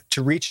room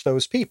to reach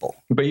those people.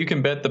 But you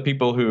can bet the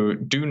people who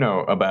do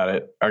know about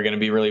it are going to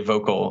be really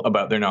vocal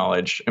about their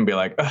knowledge and be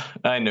like,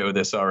 I know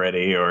this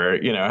already. Or,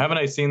 you know, haven't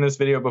I seen this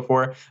video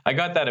before? I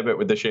got that a bit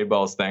with the shade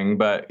balls thing,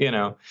 but, you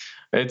know,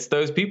 it's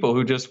those people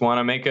who just want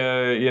to make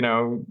a, you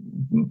know,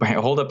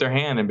 hold up their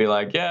hand and be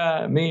like,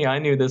 yeah, me, I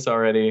knew this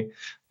already.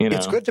 You know,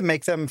 it's good to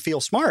make them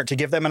feel smart, to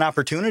give them an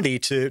opportunity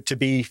to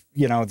be,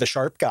 you know, the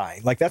sharp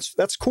guy. Like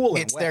that's cool.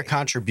 It's their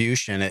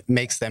contribution. It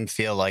makes them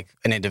feel like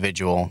an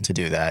individual to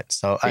do that.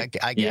 So I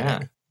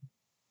get it.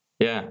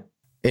 Yeah.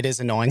 It is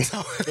annoying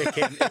though. It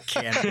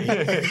can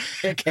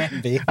be. It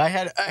can be. I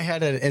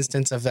had an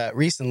instance of that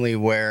recently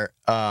where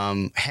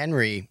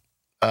Henry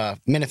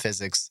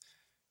Miniphysics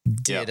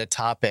did a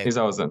topic. He's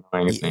always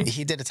annoying, isn't he?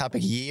 He did a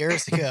topic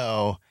years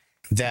ago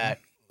that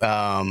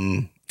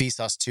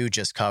Vsauce 2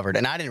 just covered,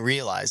 and I didn't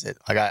realize it.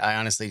 Like I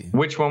honestly,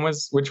 which one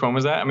was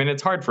that? I mean,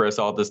 it's hard for us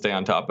all to stay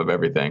on top of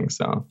everything.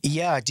 So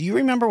yeah, do you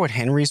remember what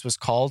Henry's was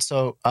called?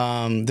 So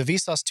the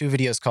Vsauce 2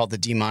 video is called the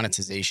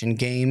Demonetization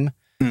Game,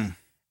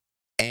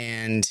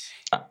 and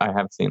I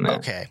have seen that.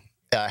 Okay.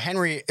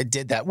 Henry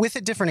did that with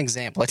a different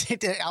example.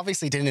 It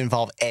obviously didn't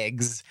involve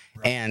eggs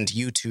and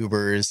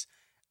YouTubers.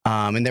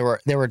 And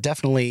there were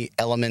definitely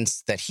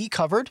elements that he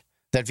covered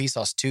that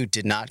Vsauce 2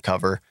 did not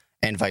cover,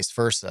 and vice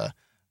versa.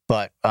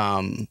 But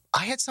I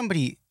had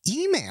somebody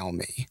email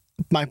me,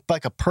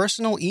 like a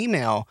personal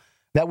email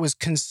that was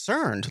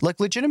concerned, like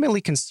legitimately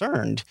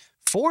concerned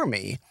for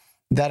me,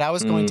 that I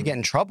was going to get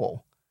in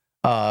trouble.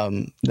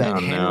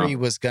 Henry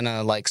was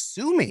gonna like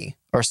sue me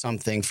or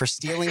something for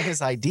stealing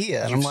his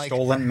idea. And I'm like,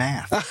 stolen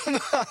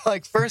math.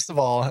 Like, first of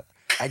all,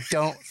 I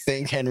don't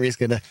think Henry's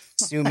gonna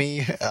sue me.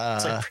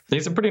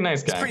 He's a pretty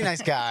nice guy. He's a pretty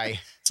nice guy.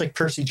 It's like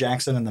Percy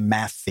Jackson and the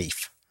Math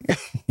Thief.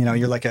 You know,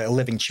 you're like a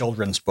living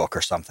children's book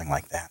or something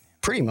like that.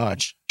 Pretty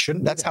much.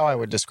 That's how I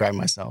would describe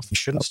myself. You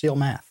shouldn't steal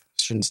math.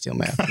 Shouldn't steal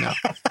math. No.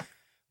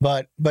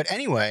 But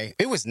anyway,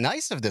 it was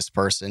nice of this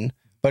person,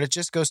 but it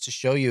just goes to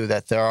show you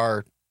that there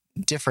are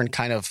different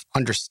kind of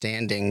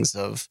understandings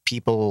of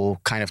people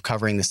kind of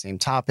covering the same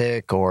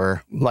topic.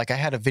 Or like I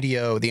had a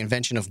video, The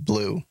Invention of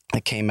Blue,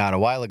 that came out a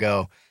while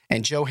ago.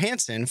 And Joe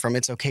Hansen from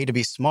It's Okay to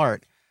Be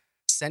Smart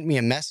sent me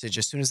a message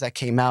as soon as that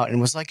came out and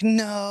was like,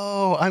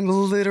 no, I'm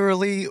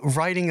literally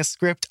writing a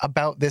script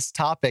about this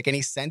topic. And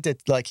he sent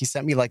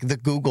me like the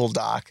Google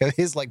Doc of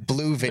his like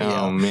Blue video.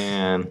 Oh,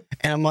 man.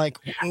 And I'm like,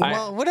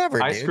 well,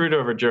 whatever, I dude. screwed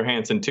over Joe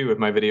Hansen, too, with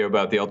my video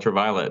about the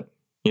ultraviolet.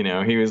 You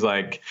know, he was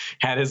like,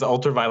 had his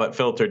ultraviolet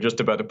filter just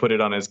about to put it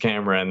on his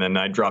camera, and then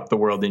I dropped the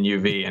world in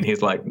UV, and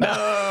he's like,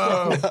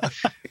 no.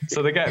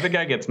 So the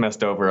guy gets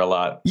messed over a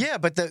lot. Yeah,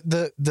 but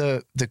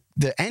the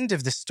end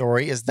of the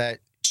story is that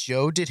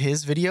Joe did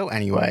his video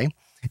anyway.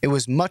 It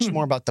was much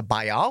more about the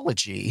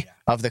biology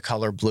of the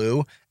color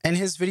blue, and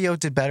his video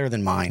did better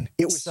than mine.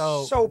 It was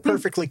so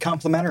perfectly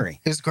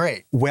complimentary. It was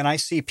great. When I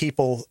see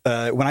people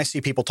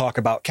talk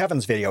about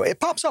Kevin's video,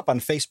 it pops up on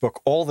Facebook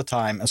all the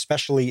time,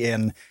 especially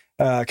in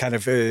kind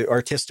of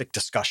artistic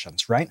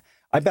discussions, right?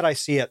 I bet I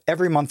see it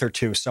every month or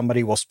two.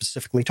 Somebody will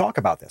specifically talk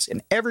about this,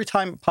 and every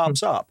time it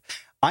pops up,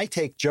 I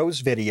take Joe's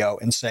video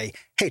and say,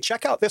 hey,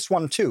 check out this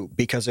one too,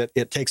 because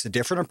it takes a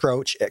different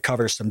approach. It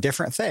covers some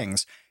different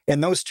things.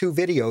 And those two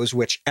videos,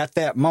 which at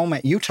that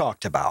moment you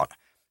talked about,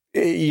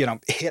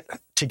 hit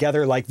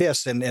together like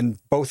this, and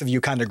both of you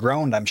kind of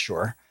groaned, I'm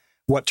sure.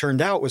 What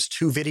turned out was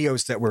two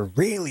videos that were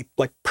really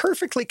like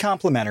perfectly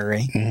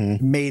complementary,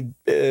 made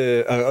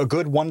a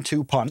good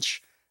 1-2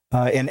 punch.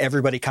 And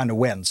everybody kind of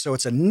wins. So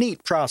it's a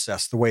neat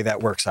process the way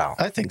that works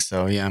out. I think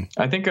so, yeah.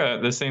 I think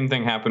the same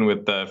thing happened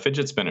with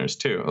fidget spinners,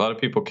 too. A lot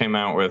of people came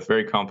out with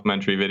very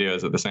complimentary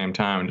videos at the same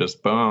time, and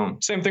just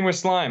boom. Same thing with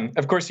slime.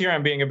 Of course, here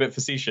I'm being a bit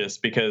facetious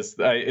because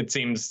it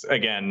seems,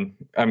 again,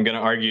 I'm going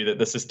to argue that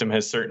the system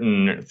has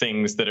certain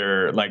things that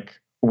are like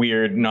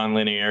weird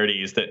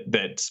nonlinearities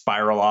that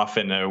spiral off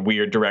in a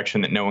weird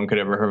direction that no one could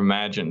ever have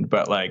imagined.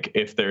 But like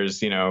if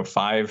there's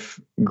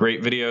 5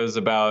 great videos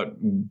about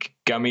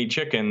gummy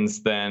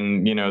chickens,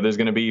 then there's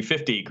going to be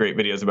 50 great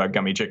videos about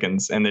gummy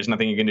chickens, and there's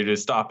nothing you can do to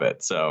stop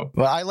it. So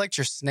well, I liked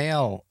your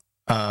snail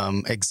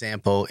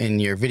example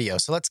in your video,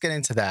 so let's get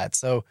into that.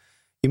 So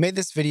you made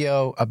this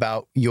video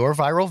about your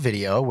viral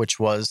video, which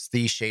was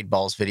the Shade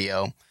Balls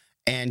video,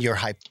 and your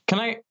hype.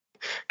 Can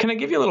I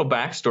give you a little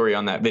backstory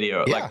on that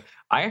video? Yeah. Like,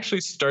 I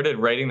actually started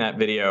writing that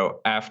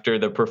video after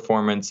the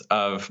performance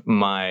of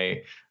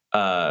my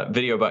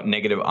video about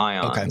negative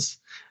ions. Okay.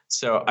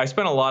 So I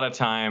spent a lot of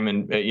time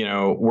and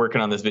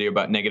working on this video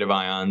about negative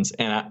ions,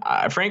 and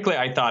I frankly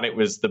I thought it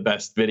was the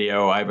best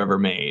video I've ever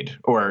made,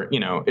 or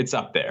it's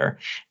up there.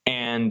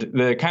 And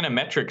the kind of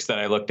metrics that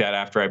I looked at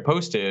after I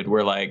posted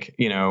were like,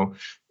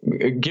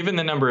 given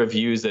the number of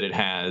views that it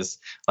has,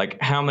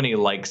 like how many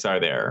likes are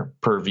there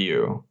per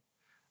view?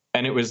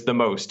 And it was the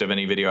most of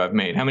any video I've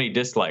made. How many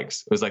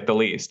dislikes? It was like the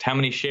least. How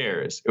many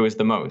shares? It was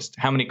the most.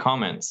 How many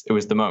comments? It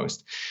was the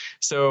most.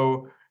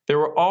 So there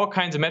were all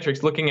kinds of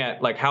metrics looking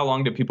at like how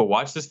long did people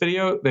watch this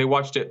video? They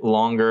watched it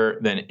longer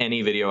than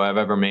any video I've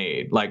ever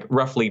made, like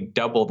roughly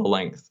double the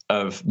length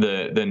of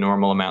the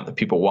normal amount that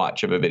people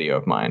watch of a video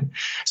of mine.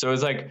 So it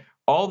was like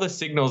all the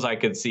signals I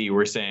could see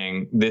were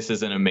saying this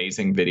is an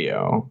amazing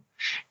video.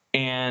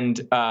 And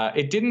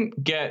it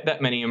didn't get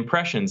that many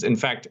impressions. In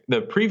fact,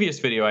 the previous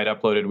video I'd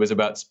uploaded was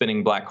about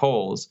spinning black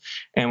holes.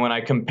 And when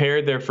I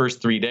compared their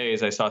first 3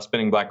 days, I saw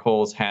spinning black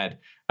holes had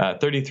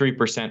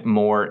 33%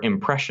 more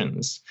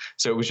impressions.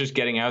 So it was just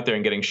getting out there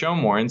and getting shown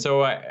more. And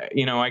so I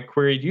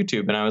queried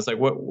YouTube and I was like,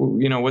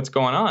 what's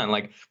going on?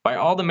 Like by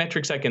all the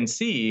metrics I can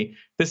see,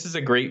 this is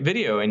a great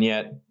video. And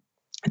yet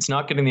it's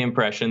not getting the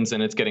impressions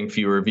and it's getting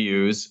fewer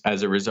views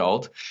as a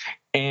result.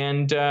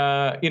 And,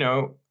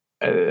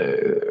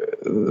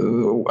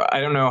 I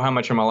don't know how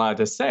much I'm allowed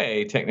to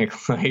say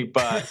technically,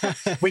 but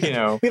we can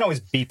always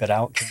beep it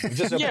out.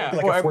 Just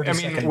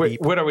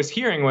what I was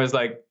hearing was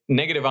like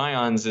negative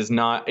ions is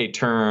not a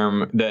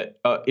term that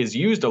is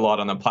used a lot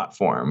on the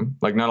platform.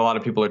 Like not a lot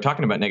of people are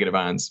talking about negative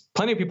ions.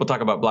 Plenty of people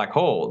talk about black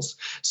holes.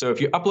 So if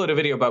you upload a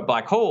video about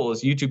black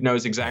holes, YouTube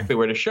knows exactly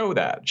where to show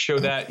that.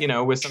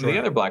 With some of the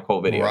other black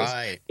hole videos.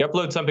 Right. You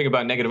upload something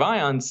about negative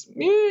ions,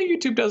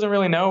 YouTube doesn't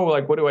really know,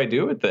 like, what do I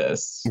do with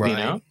this?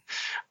 Right.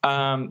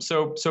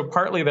 So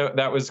partly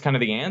that was kind of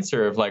the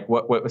answer of like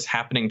what was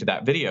happening to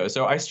that video.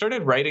 So I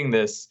started writing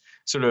this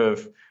sort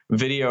of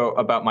video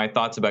about my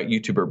thoughts about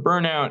YouTuber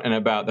burnout and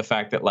about the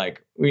fact that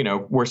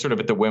we're sort of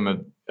at the whim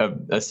of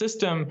a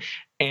system.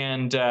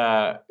 And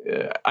I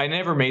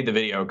never made the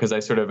video because I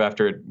sort of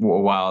after a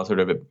while sort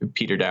of it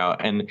petered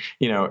out. And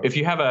if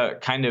you have a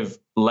kind of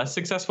less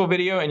successful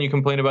video and you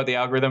complain about the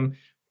algorithm,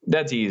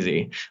 that's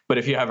easy. But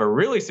if you have a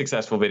really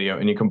successful video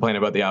and you complain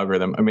about the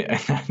algorithm, I mean,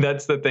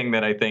 that's the thing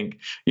that I think,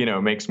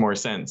 makes more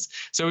sense.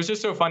 So it was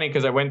just so funny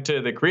because I went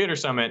to the Creator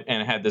Summit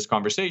and had this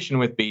conversation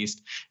with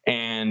Beast.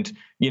 And,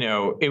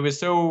 it was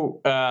so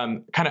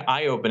kind of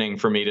eye-opening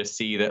for me to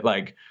see that,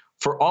 like,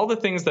 for all the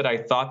things that I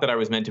thought that I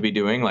was meant to be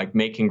doing, like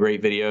making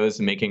great videos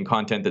and making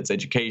content that's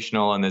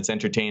educational and that's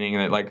entertaining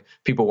and that like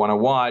people want to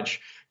watch,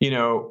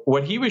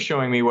 what he was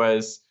showing me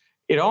was,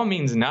 it all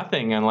means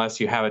nothing unless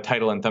you have a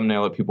title and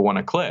thumbnail that people want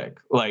to click.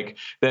 Like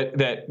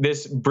that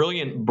this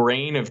brilliant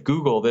brain of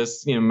Google,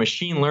 this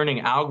machine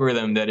learning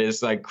algorithm that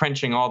is like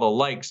crunching all the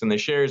likes and the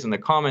shares and the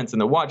comments and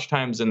the watch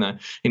times and the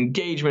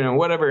engagement and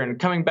whatever and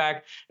coming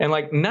back, and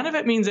like none of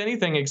it means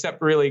anything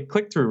except really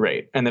click-through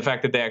rate and the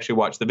fact that they actually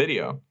watch the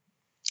video.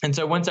 And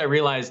so once I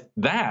realized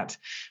that,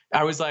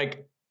 I was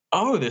like,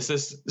 oh, this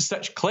is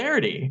such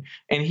clarity.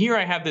 And here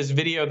I have this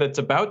video that's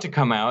about to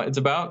come out. It's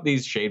about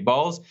these shade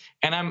balls.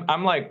 And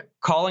I'm like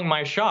calling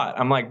my shot.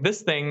 I'm like,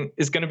 this thing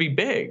is going to be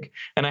big.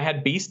 And I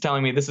had Beast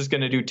telling me this is going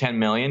to do 10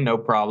 million, no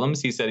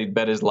problems. He said he'd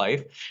bet his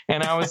life.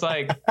 And I was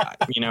like,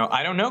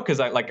 I don't know, because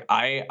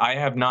I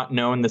have not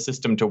known the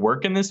system to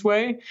work in this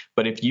way.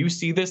 But if you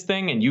see this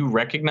thing and you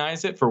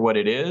recognize it for what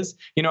it is,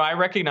 I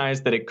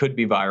recognize that it could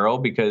be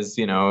viral because,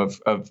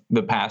 of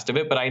the past of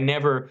it. But I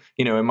never,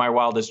 in my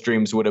wildest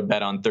dreams would have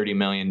bet on 30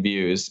 million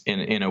views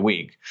in a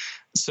week.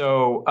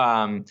 So,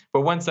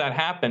 but once that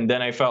happened,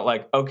 then I felt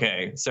like,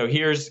 okay, so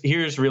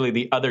here's really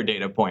the other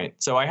data point.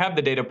 So I have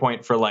the data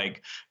point for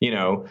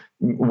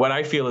what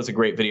I feel is a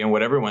great video and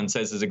what everyone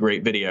says is a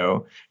great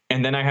video.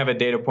 And then I have a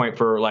data point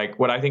for like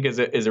what I think is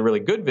a really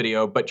good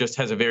video, but just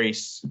has a very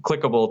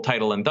clickable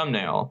title and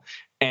thumbnail.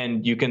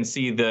 And you can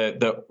see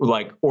the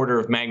like order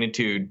of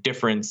magnitude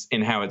difference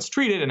in how it's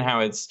treated and how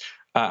it's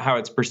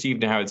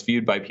perceived and how it's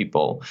viewed by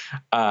people.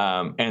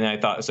 And I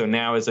thought, so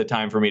now is the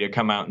time for me to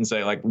come out and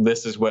say, like,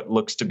 this is what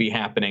looks to be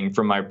happening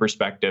from my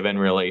perspective and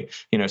really,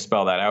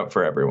 spell that out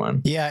for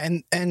everyone. Yeah.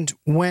 And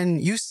when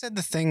you said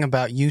the thing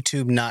about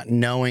YouTube not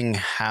knowing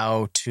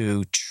how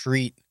to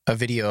treat a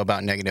video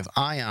about negative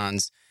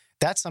ions,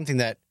 that's something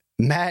that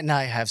Matt and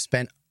I have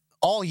spent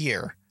all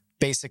year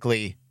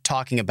basically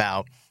talking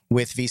about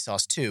with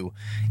Vsauce 2,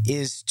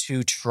 is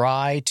to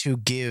try to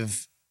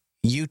give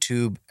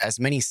YouTube as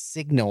many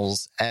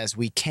signals as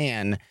we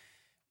can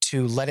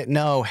to let it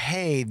know,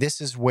 hey,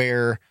 this is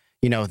where,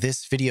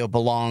 this video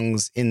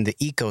belongs in the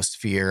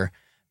ecosphere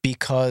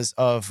because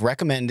of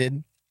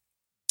recommended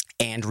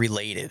and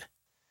related.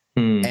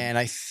 And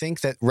I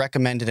think that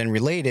recommended and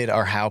related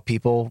are how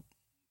people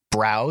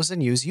browse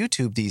and use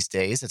YouTube these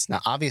days. It's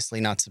not obviously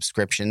not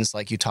subscriptions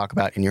like you talk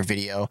about in your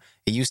video.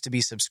 It used to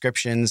be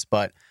subscriptions,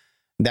 but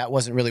that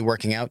wasn't really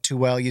working out too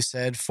well, you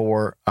said,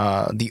 for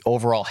the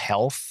overall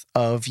health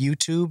of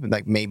YouTube.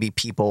 Like maybe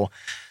people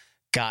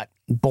got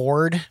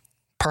bored,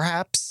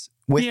 perhaps,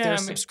 with their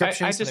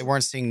subscriptions, so they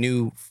weren't seeing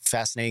new,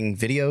 fascinating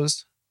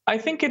videos. I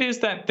think it is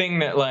that thing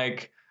that,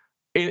 like,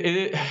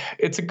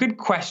 it's a good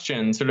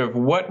question, sort of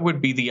what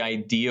would be the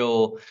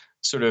ideal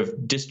sort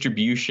of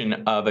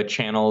distribution of a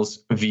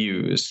channel's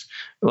views.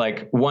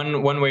 Like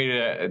one way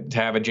to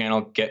have a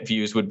channel get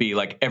views would be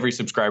like every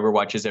subscriber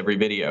watches every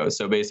video.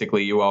 So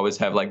basically you always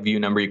have like view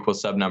number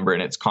equals sub number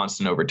and it's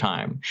constant over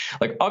time.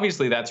 Like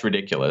obviously that's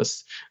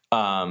ridiculous.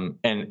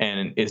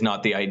 And is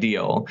not the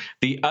ideal.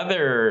 The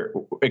other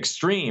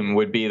extreme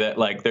would be that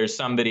like there's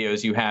some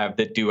videos you have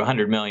that do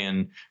 100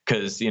 million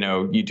because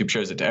YouTube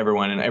shows it to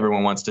everyone and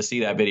everyone wants to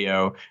see that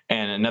video,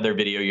 and another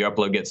video you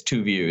upload gets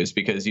 2 views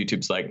because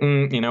YouTube's like,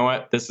 you know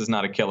what, this is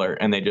not a killer,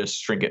 and they just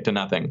shrink it to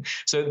nothing.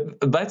 So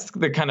that's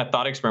the kind of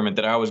thought experiment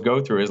that I always go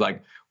through is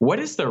like, what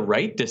is the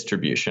right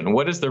distribution?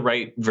 What is the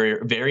right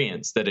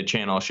variance that a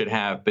channel should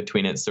have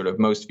between its sort of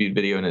most viewed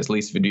video and its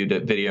least viewed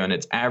video and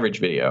its average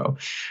video?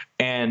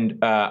 And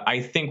I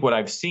think what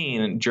I've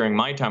seen during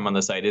my time on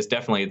the site is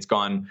definitely it's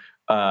gone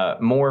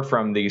more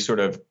from the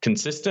sort of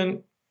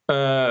consistent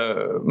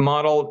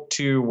model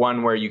to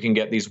one where you can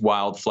get these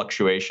wild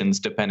fluctuations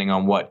depending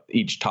on what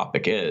each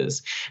topic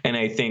is. And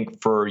I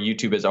think for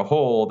YouTube as a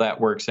whole, that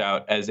works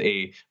out as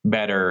a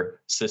better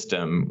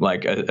system,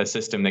 like a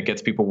system that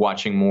gets people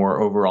watching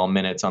more overall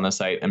minutes on the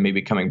site and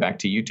maybe coming back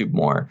to YouTube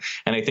more.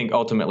 And I think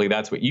ultimately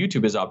that's what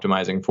YouTube is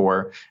optimizing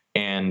for.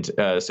 And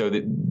so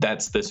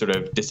that's the sort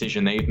of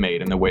decision they've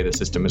made and the way the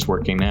system is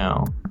working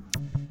now.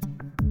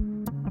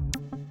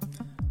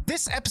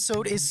 This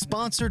episode is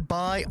sponsored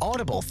by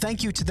Audible.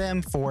 Thank you to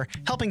them for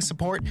helping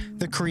support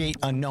the Create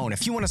Unknown.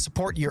 If you want to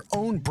support your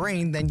own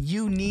brain, then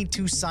you need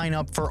to sign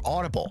up for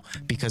Audible,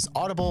 because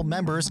Audible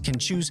members can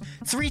choose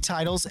 3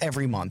 titles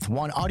every month,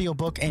 1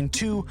 audiobook and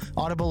 2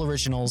 Audible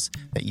originals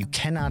that you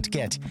cannot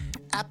get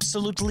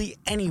absolutely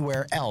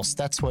anywhere else.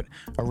 That's what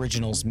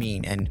originals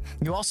mean. And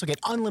you also get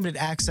unlimited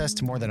access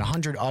to more than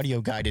 100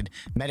 audio-guided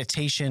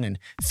meditation and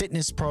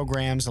fitness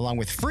programs, along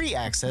with free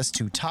access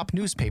to top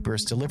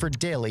newspapers delivered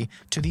daily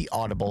to the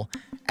Audible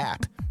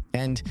app.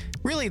 And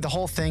really, the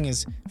whole thing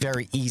is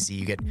very easy.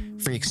 You get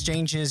free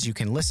exchanges, you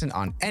can listen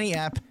on any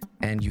app,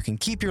 and you can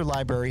keep your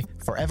library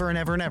forever and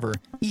ever and ever,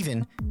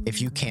 even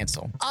if you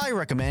cancel. I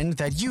recommend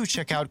that you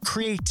check out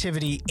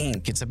Creativity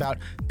Inc. It's about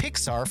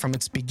Pixar from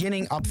its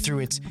beginning up through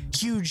its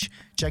huge,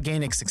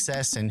 gigantic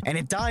success, and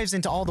it dives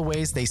into all the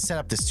ways they set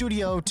up the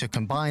studio to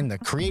combine the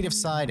creative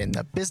side and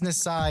the business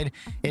side.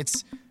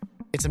 It's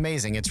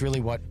amazing. It's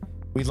really what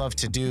we love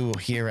to do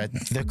here at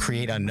The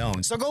Create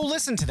Unknown. So go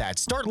listen to that.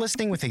 Start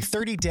listening with a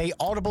 30-day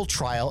Audible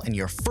trial, and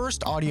your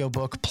first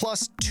audiobook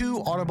plus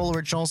 2 Audible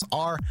originals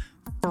are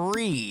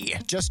free.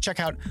 Just check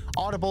out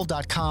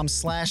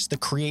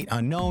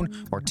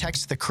audible.com/thecreateunknown or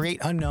text the create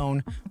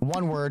unknown,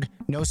 one word,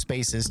 no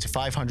spaces, to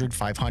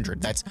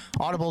 500-500. That's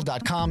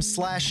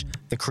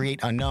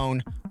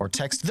audible.com/thecreateunknown or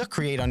text the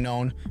create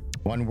unknown,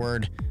 one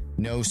word,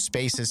 no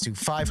spaces, to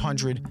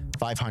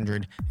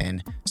 500-500,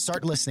 and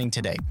start listening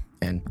today.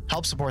 And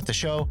help support the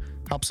show,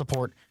 help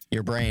support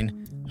your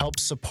brain, help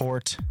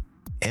support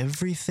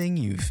everything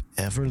you've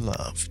ever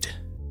loved.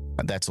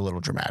 That's a little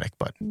dramatic,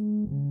 but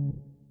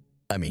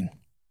I mean,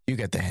 you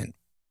get the hint.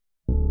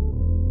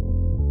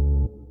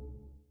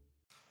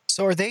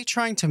 So are they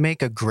trying to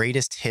make a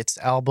greatest hits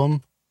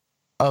album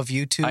of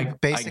YouTube,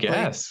 basically? I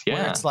guess,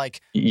 yeah. Where it's like,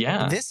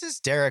 this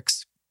is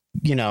Derek's,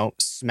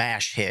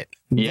 smash hit.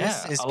 Yeah,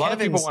 this is a lot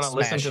Kevin's of people want to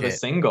listen to the hit.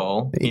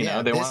 single. They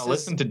want to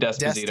listen to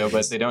Despacito,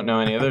 but they don't know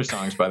any other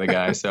songs by the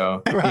guy.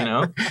 So,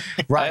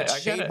 Right.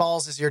 Shade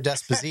Balls is your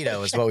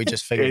Despacito is what we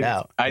just figured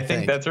out. I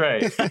think that's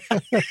right.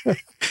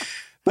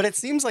 But it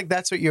seems like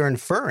that's what you're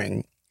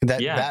inferring.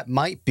 That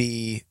might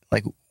be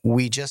like,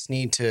 we just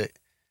need to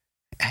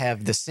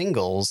have the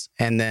singles,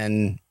 and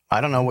then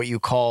I don't know what you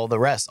call the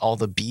rest, all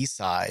the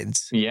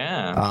B-sides.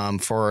 Yeah.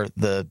 For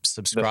the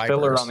subscribers. The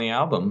filler on the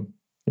album.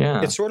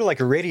 Yeah. It's sort of like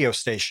a radio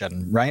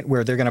station, right?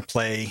 Where they're going to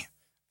play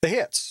the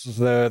hits,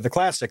 the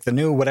classic, the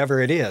new, whatever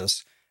it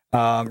is,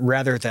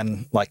 rather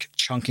than like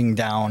chunking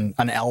down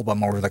an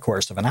album over the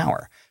course of an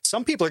hour.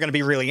 Some people are going to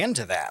be really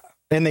into that.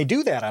 And they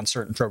do that on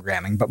certain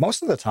programming. But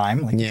most of the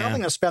time, you're probably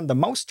going to spend the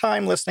most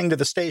time listening to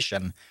the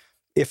station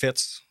if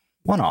it's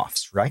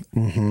one-offs, right?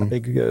 Mm-hmm. A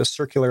big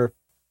circular...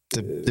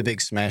 The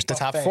big smash, the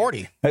top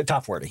 40.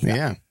 Top 40,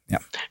 yeah.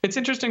 It's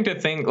interesting to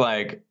think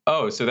like,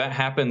 so that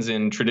happens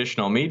in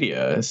traditional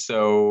media.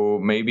 So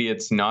maybe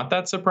it's not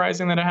that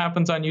surprising that it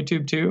happens on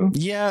YouTube too?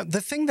 Yeah,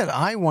 the thing that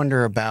I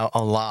wonder about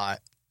a lot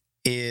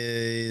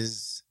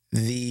is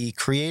the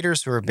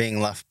creators who are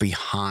being left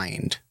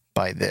behind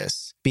by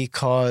this,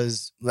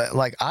 because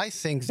I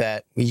think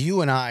that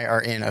you and I are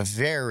in a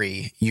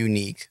very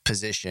unique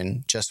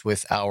position just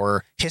with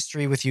our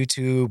history with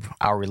YouTube,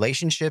 our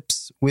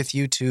relationships with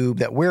YouTube,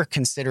 that we're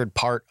considered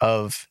part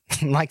of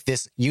like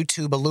this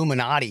YouTube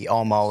Illuminati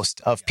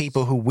almost, of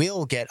people who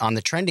will get on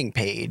the trending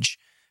page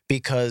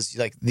because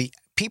like the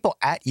people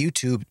at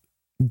YouTube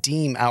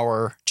deem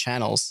our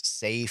channels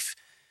safe,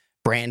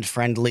 brand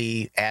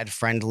friendly, ad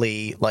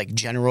friendly, like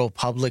general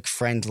public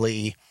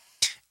friendly.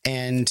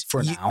 And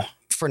for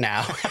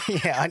now,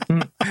 yeah,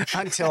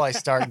 until I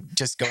start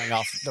just going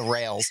off the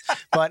rails.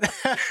 But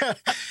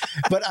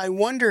I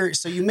wonder,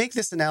 so you make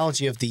this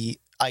analogy of the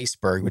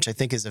iceberg, which I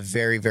think is a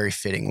very, very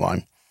fitting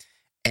one.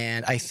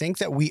 And I think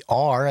that we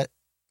are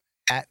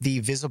at the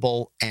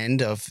visible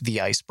end of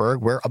the iceberg.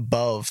 We're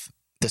above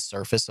the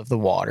surface of the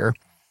water.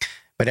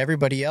 But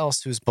everybody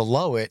else who's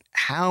below it,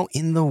 how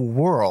in the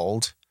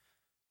world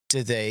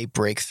do they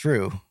break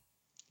through?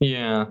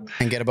 Yeah.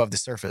 And get above the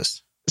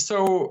surface?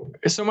 So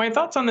my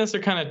thoughts on this are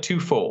kind of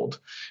twofold.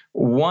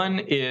 One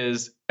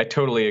is I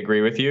totally agree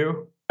with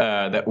you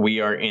that we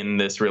are in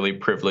this really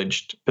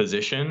privileged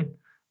position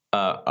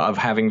of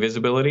having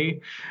visibility.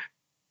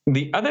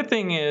 The other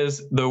thing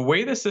is the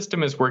way the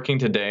system is working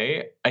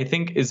today, I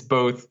think, is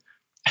both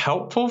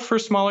helpful for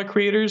smaller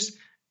creators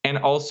and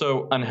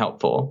also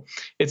unhelpful.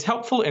 It's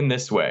helpful in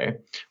this way.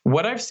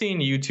 What I've seen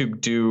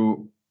YouTube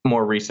do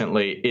more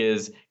recently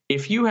is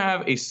if you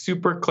have a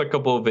super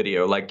clickable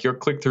video, like your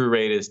click-through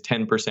rate is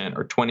 10%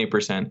 or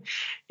 20%,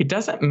 it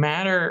doesn't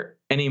matter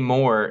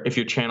anymore if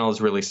your channel is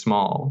really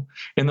small.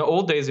 In the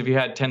old days, if you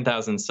had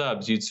 10,000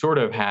 subs, you'd sort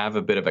of have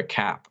a bit of a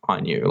cap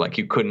on you, like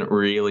you couldn't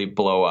really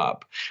blow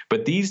up.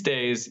 But these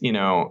days,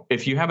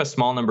 if you have a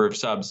small number of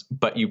subs,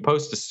 but you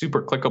post a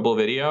super clickable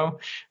video,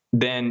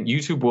 then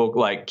YouTube will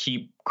like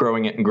keep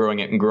growing it and growing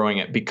it and growing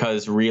it,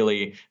 because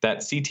really that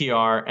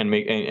CTR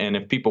and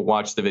if people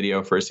watch the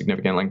video for a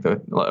significant length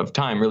of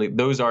time, really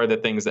those are the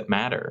things that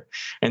matter.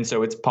 And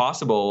so it's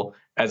possible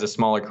as a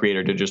smaller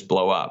creator to just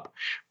blow up.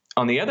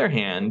 On the other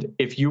hand,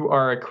 if you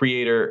are a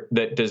creator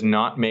that does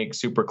not make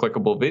super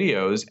clickable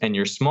videos and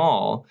you're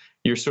small,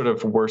 you're sort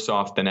of worse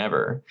off than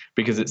ever,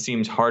 because it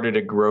seems harder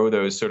to grow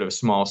those sort of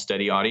small,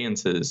 steady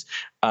audiences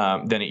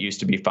than it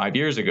used to be 5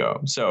 years ago.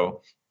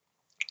 So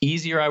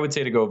easier, I would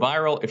say, to go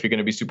viral if you're going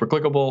to be super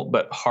clickable,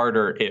 but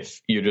harder if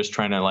you're just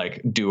trying to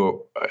like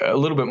do a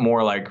little bit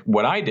more like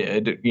what I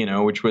did,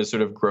 which was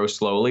sort of grow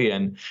slowly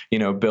and,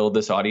 build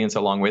this audience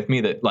along with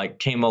me that like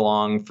came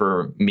along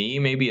for me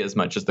maybe as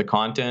much as the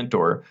content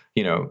or,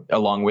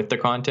 along with the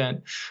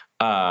content.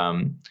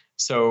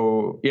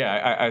 So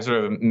yeah, I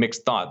sort of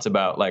mixed thoughts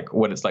about like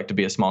what it's like to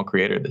be a small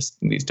creator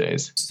these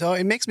days. So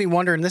it makes me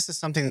wonder, and this is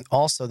something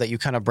also that you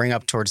kind of bring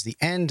up towards the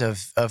end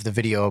of the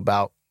video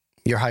about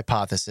your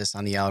hypothesis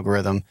on the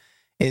algorithm,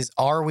 is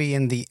are we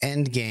in the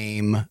end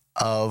game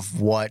of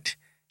what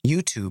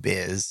YouTube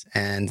is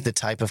and the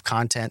type of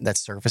content that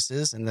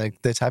surfaces and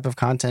the type of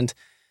content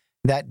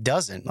that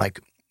doesn't? Like,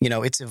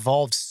 it's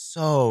evolved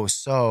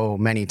so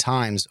many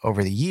times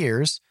over the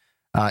years,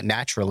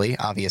 naturally,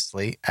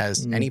 obviously,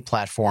 as any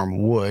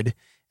platform would,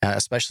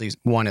 especially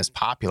one as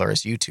popular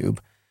as YouTube.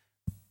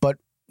 But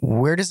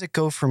where does it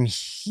go from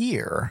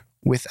here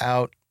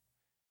without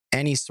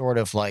any sort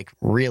of like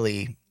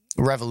really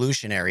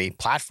revolutionary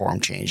platform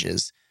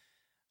changes?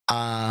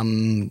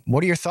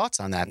 What are your thoughts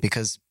on that?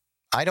 Because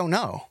I don't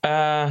know.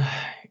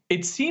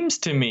 It seems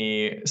to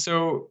me,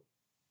 so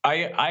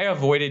I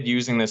avoided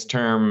using this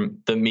term,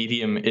 the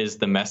medium is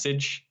the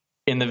message,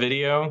 in the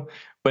video,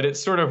 but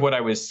it's sort of what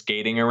I was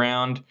skating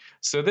around.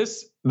 So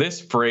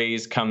this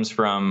phrase comes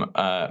from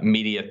a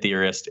media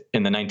theorist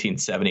in the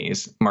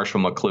 1970s,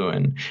 Marshall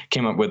McLuhan,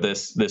 came up with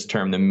this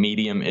term, the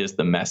medium is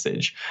the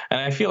message. And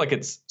I feel like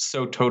it's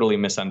so totally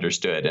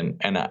misunderstood.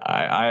 And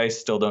I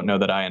still don't know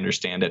that I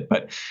understand it.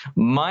 But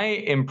my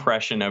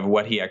impression of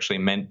what he actually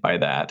meant by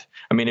that,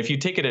 I mean, if you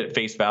take it at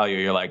face value,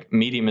 you're like,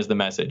 medium is the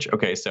message.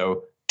 Okay,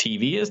 so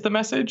TV is the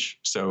message.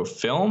 So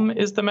film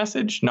is the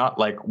message, not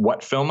like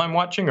what film I'm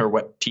watching or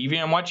what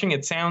TV I'm watching.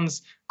 It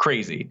sounds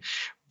crazy.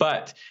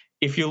 But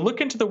if you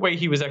look into the way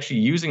he was actually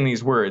using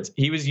these words,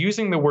 he was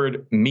using the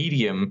word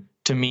medium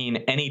to mean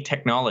any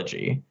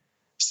technology.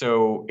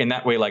 So in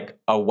that way, like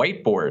a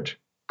whiteboard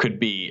could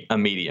be a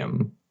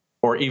medium,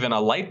 or even a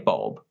light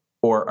bulb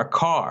or a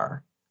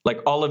car.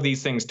 Like all of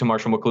these things to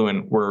Marshall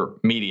McLuhan were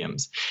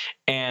mediums.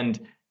 And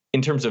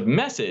in terms of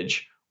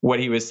message, what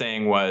he was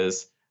saying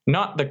was,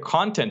 not the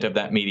content of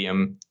that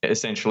medium,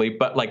 essentially,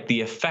 but like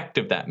the effect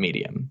of that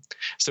medium.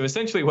 So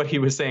essentially what he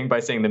was saying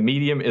by saying the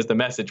medium is the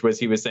message was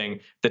he was saying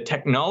the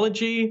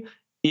technology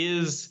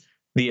is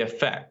the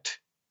effect,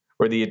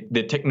 or the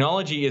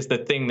technology is the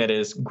thing that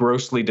is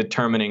grossly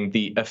determining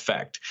the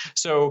effect.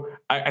 So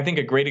I think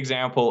a great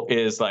example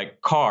is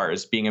like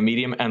cars being a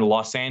medium and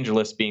Los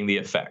Angeles being the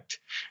effect.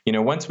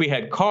 Once we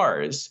had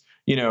cars,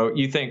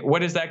 you think, what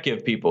does that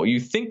give people? You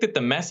think that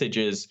the message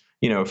is,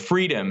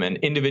 freedom and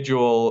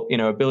individual,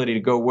 ability to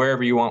go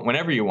wherever you want,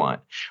 whenever you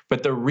want.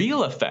 But the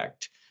real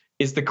effect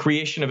is the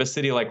creation of a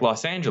city like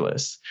Los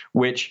Angeles,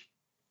 which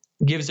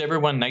gives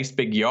everyone nice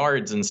big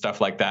yards and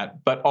stuff like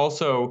that, but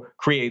also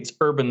creates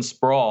urban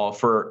sprawl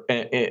for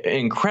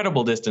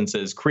incredible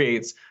distances,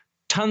 creates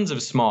tons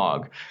of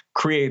smog,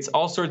 creates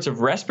all sorts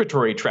of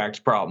respiratory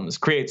tract problems,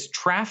 creates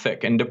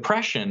traffic and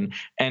depression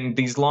and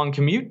these long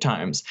commute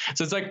times.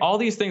 So it's like all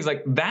these things,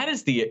 like that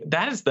is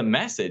the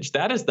message.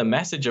 That is the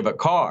message of a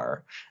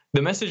car.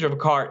 The message of a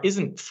car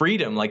isn't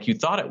freedom like you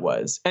thought it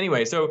was.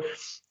 Anyway, so,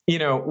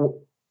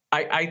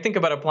 I think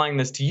about applying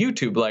this to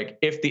YouTube. Like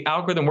if the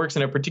algorithm works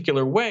in a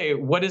particular way,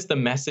 what is the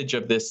message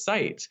of this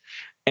site?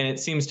 And it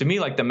seems to me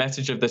like the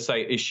message of the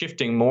site is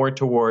shifting more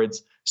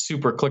towards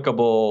super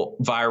clickable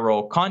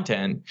viral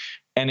content.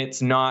 And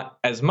it's not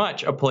as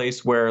much a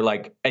place where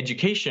like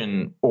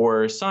education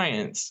or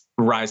science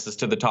rises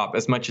to the top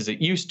as much as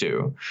it used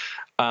to.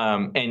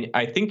 And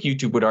I think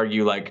YouTube would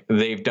argue like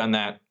they've done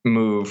that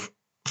move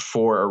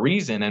for a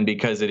reason, and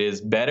because it is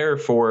better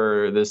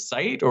for the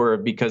site or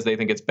because they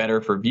think it's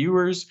better for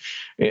viewers.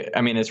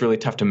 I mean, it's really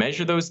tough to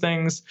measure those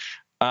things.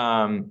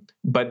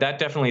 But that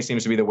definitely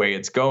seems to be the way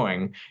it's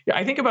going.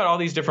 I think about all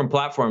these different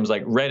platforms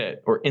like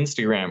Reddit or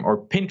Instagram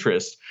or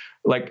Pinterest,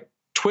 like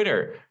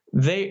Twitter.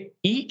 They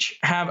each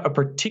have a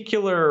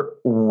particular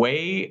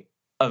way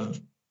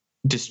of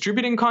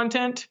distributing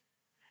content.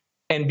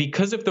 And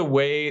because of the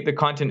way the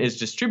content is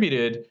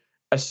distributed,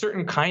 a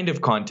certain kind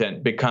of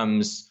content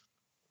becomes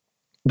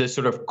the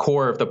sort of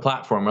core of the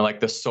platform, or like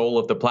the soul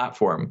of the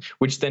platform,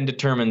 which then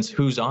determines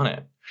who's on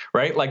it,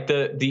 right? Like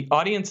the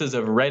audiences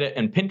of Reddit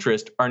and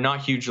Pinterest are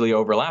not hugely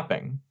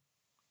overlapping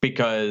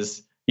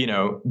because,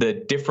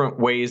 the different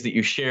ways that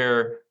you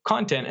share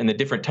content and the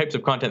different types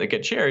of content that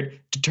get shared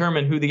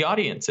determine who the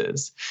audience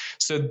is.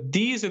 So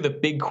these are the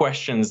big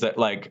questions that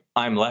like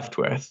I'm left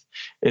with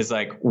is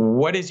like,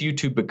 what is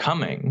YouTube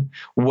becoming?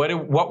 What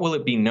will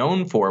it be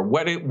known for?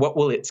 What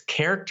will its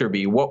character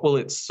be? What will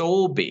its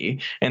soul be?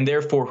 And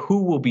therefore,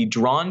 who will be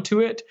drawn to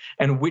it?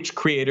 And which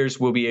creators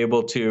will be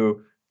able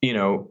to,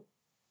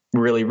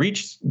 really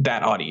reach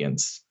that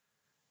audience?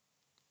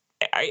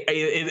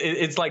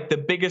 It's like the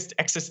biggest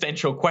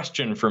existential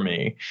question for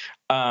me.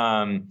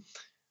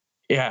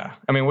 Yeah.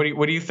 I mean,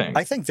 what do you think?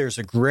 I think there's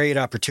a great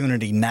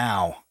opportunity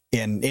now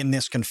in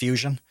this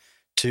confusion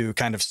to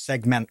kind of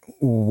segment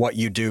what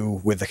you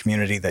do with the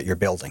community that you're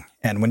building.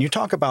 And when you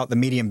talk about the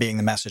medium being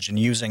the message and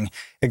using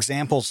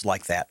examples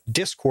like that,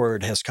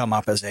 Discord has come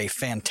up as a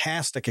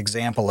fantastic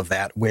example of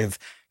that with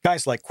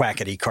guys like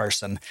Quackity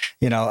Carson,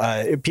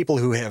 people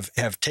who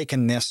have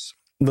taken this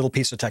little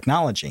piece of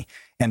technology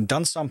and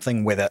done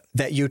something with it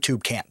that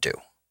YouTube can't do.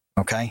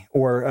 Okay.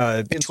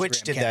 Or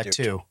Twitch did that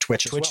too.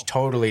 Twitch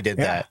totally did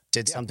that.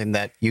 Did something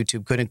that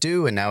YouTube couldn't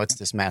do, and now it's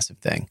this massive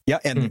thing. Yeah,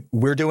 and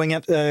we're doing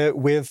it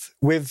with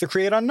the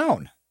Create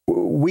Unknown.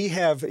 We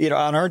have,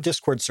 on our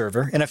Discord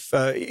server, and if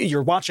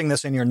you're watching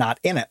this and you're not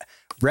in it,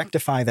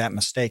 rectify that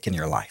mistake in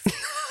your life.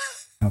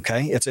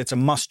 Okay, it's a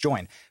must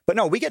join. But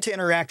no, we get to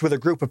interact with a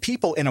group of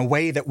people in a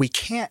way that we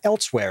can't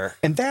elsewhere,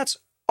 and that's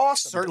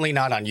awesome. Certainly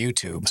not on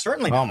YouTube.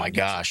 Certainly not. Oh, my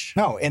gosh.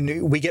 No,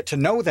 and we get to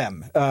know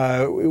them.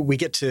 We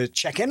get to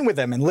check in with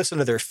them and listen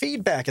to their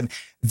feedback, and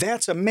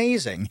that's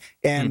amazing.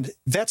 And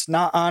that's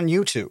not on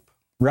YouTube,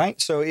 right?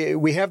 So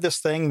we have this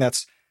thing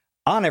that's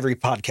on every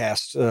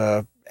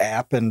podcast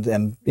app,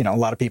 and you know, a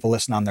lot of people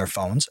listen on their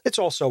phones. It's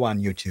also on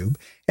YouTube.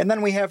 And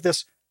then we have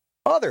this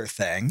other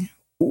thing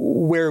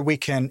where we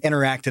can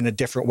interact in a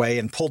different way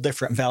and pull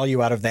different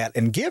value out of that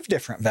and give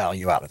different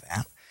value out of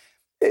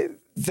that.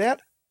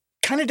 That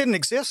kind of didn't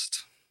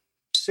exist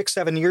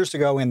 6-7 years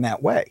ago in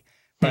that way.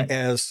 But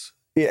as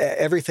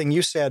everything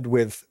you said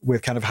with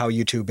kind of how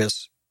YouTube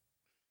is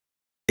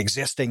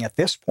existing at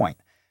this point,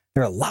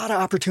 there are a lot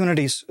of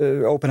opportunities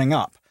opening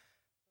up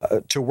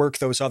to work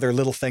those other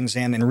little things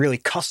in and really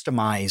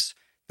customize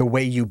the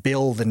way you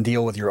build and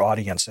deal with your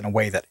audience in a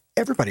way that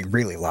everybody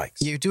really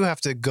likes. You do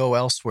have to go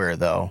elsewhere,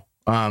 though,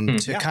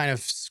 to kind of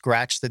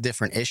scratch the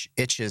different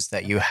itches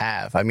that you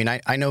have. I mean,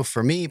 I know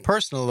for me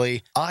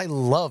personally, I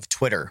love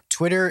Twitter.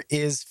 Twitter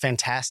is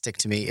fantastic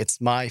to me. It's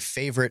my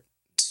favorite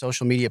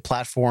social media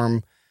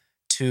platform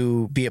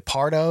to be a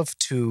part of,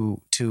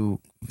 to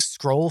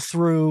scroll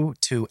through,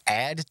 to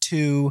add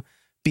to,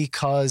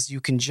 because you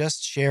can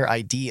just share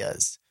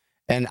ideas.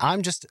 And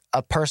I'm just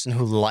a person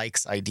who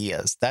likes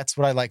ideas. That's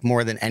what I like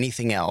more than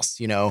anything else.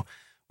 You know,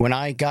 when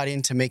I got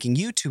into making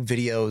YouTube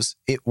videos,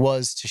 it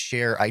was to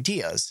share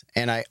ideas.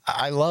 And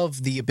I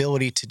love the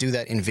ability to do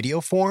that in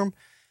video form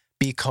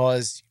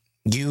because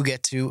you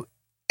get to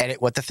edit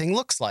what the thing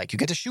looks like. You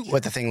get to shoot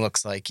what the thing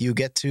looks like. You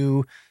get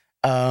to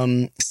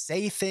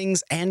say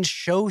things and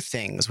show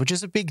things, which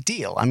is a big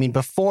deal. I mean,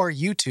 before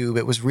YouTube,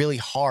 it was really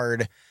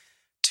hard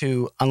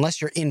to,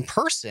 unless you're in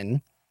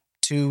person,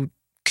 to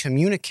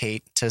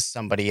communicate to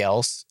somebody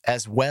else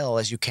as well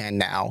as you can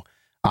now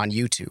on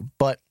YouTube.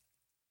 But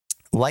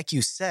like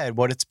you said,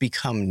 what it's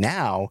become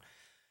now,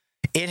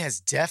 it has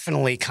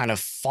definitely kind of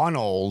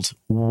funneled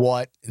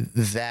what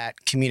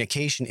that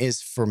communication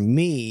is for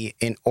me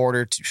in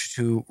order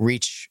to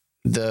reach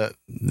the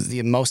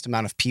most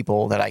amount of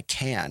people that I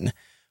can.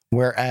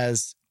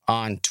 Whereas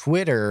on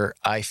Twitter,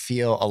 I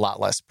feel a lot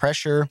less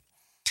pressure.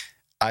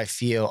 I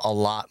feel a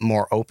lot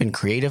more open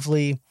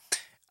creatively.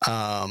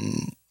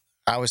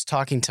 I was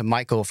talking to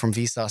Michael from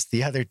Vsauce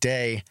the other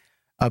day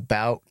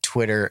about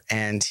Twitter,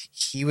 and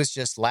he was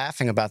just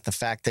laughing about the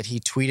fact that he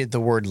tweeted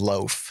the word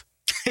loaf.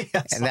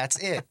 Yes. And that's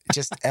it.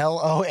 Just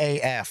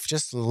LOAF,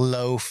 just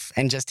loaf,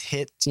 and just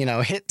hit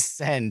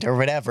send or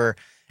whatever.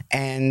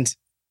 And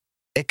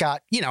it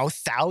got,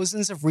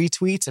 thousands of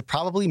retweets. It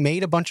probably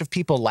made a bunch of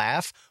people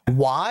laugh.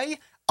 Why?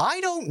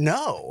 I don't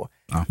know.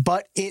 Oh.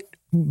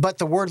 But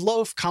the word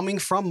loaf coming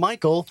from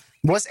Michael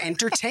was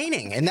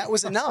entertaining, and that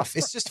was enough.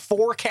 It's just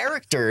 4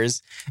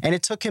 characters, and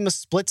it took him a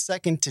split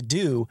second to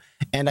do.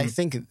 And I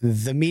think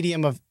the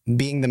medium of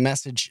being the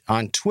message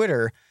on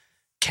Twitter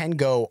can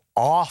go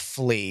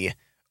awfully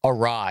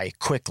awry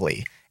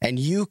quickly. And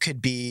it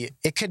could be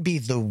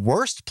the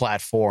worst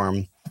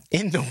platform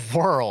in the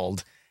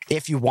world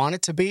if you want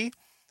it to be.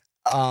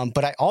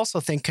 But I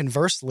also think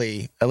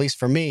conversely, at least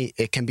for me,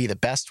 it can be the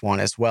best one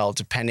as well,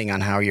 depending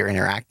on how you're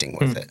interacting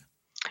with it.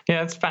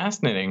 Yeah, it's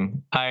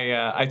fascinating.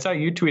 I saw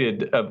you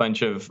tweeted a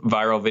bunch of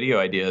viral video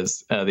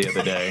ideas the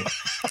other day.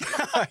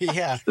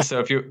 Yeah. So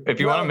if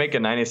you want to make a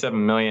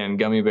 97 million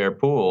gummy bear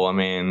pool, I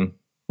mean,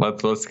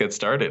 let's get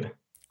started.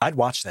 I'd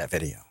watch that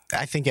video.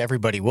 I think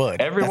everybody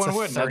would. Everyone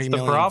would. That's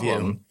the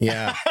problem. View.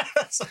 Yeah.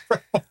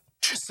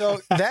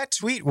 So that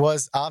tweet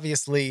was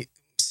obviously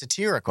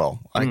satirical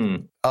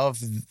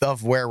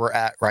of where we're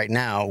at right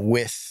now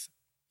with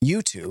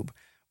YouTube,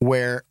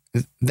 where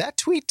that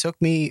tweet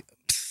took me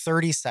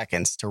 30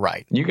 seconds to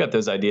write. You got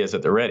those ideas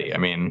at the ready. I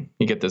mean,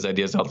 you get those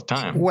ideas all the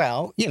time.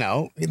 Well,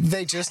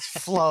 they just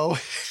flow.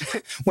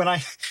 When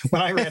I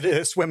read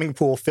a swimming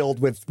pool filled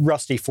with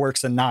rusty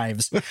forks and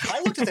knives,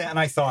 I looked at that and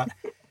I thought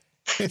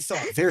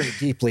very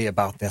deeply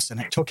about this,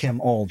 and it took him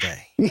all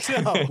day.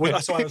 No.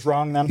 So I was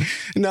wrong then?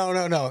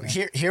 No.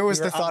 Here was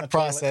the thought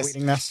process.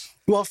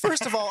 Well,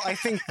 first of all, I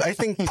think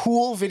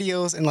pool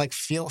videos and like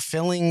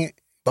filling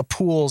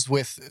pools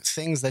with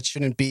things that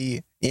shouldn't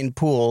be in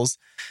pools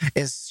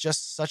is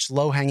just such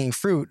low-hanging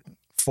fruit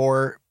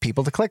for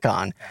people to click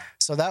on.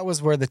 So that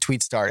was where the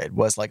tweet started,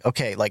 was like,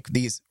 okay, like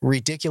these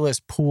ridiculous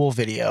pool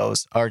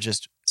videos are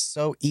just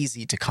so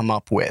easy to come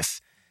up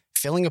with,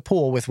 filling a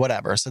pool with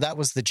whatever. So that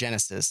was the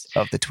genesis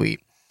of the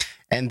tweet.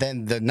 And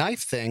then the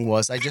knife thing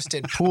was I just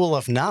did pool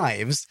of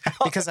knives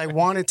because I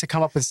wanted to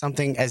come up with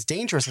something as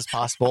dangerous as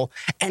possible.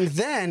 And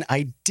then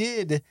I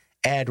did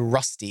add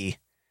rusty,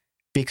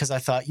 because I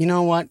thought, you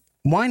know what?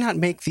 Why not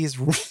make these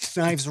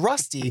knives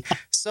rusty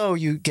so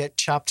you get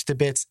chopped to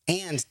bits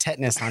and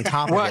tetanus on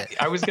top of it.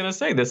 I was going to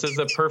say, this is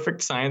a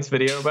perfect science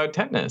video about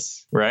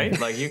tetanus, right?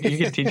 Like you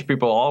can teach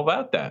people all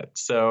about that.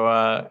 So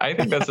I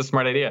think that's a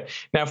smart idea.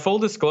 Now, full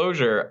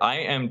disclosure, I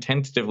am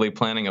tentatively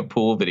planning a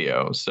pool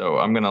video. So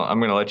I'm going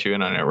to let you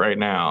in on it right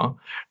now.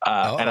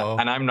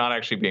 And I'm not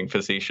actually being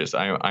facetious.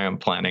 I am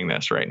planning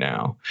this right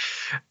now.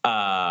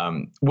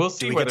 We'll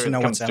see whether it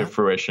comes to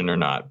fruition or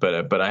not.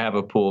 But I have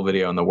a pool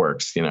video in the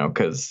works,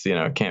 because,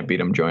 can't beat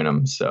them, join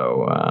them.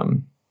 So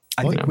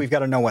I think we've got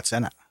to know what's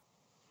in it.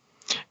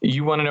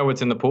 You want to know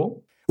what's in the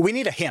pool? We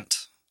need a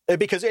hint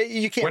because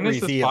you can't reveal. When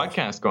is this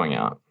podcast going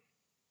out?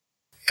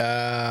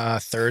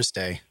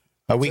 Thursday.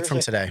 A week from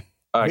today.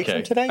 Okay. Week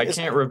from today? I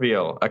can't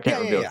reveal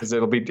because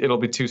it'll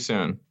be too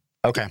soon.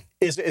 Okay.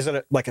 Is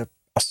it like a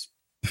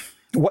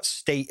what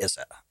state is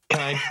it? Can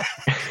I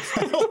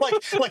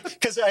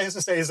because I was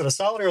to say, is it a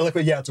solid or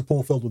liquid? Yeah, it's a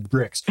pool filled with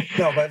bricks.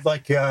 No, but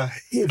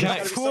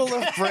pool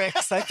of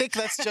bricks. I think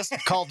that's just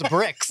called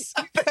bricks.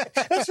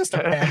 That's just a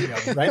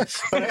patio, right?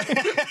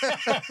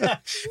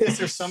 But, is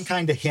there some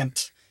kind of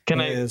hint?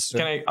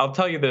 I'll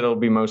tell you that it'll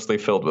be mostly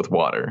filled with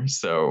water.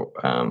 So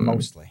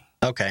mostly.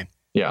 Okay.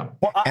 Yeah.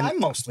 Well, I'm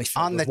mostly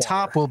filled on the with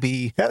top water. will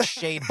be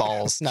shade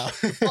balls. No.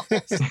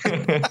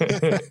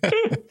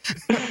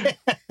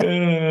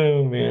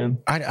 Oh man.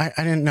 I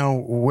didn't know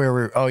where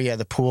we're. Oh yeah,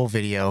 the pool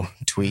video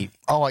tweet.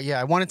 Oh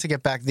yeah, I wanted to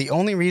get back. The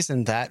only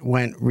reason that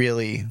went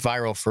really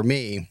viral for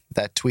me,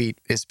 that tweet,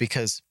 is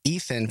because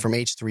Ethan from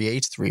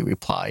H3H3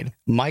 replied,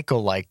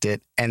 Michael liked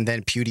it, and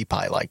then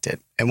PewDiePie liked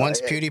it. And once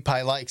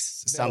PewDiePie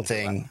likes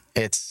something,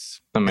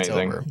 it's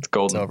amazing. It's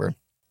golden. It's over.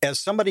 As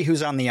somebody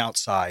who's on the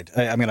outside,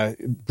 I'm going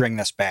to bring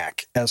this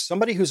back. As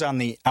somebody who's on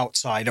the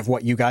outside of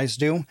what you guys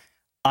do,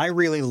 I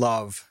really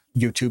love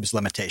YouTube's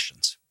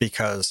limitations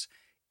because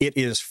it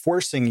is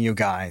forcing you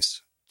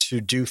guys to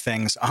do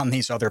things on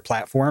these other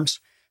platforms.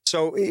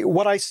 So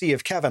what I see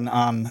of Kevin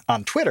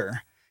on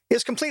Twitter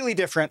is completely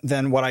different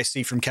than what I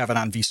see from Kevin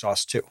on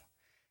Vsauce 2.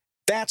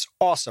 That's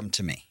awesome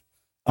to me.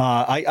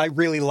 I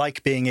really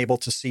like being able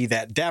to see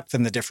that depth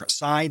and the different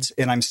sides,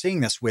 and I'm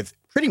seeing this with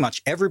pretty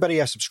much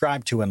everybody I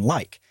subscribe to and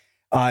like.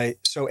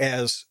 So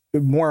as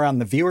more on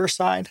the viewer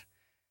side,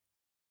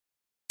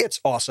 it's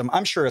awesome.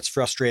 I'm sure it's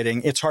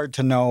frustrating. It's hard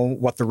to know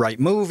what the right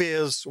move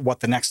is, what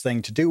the next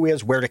thing to do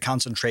is, where to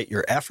concentrate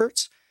your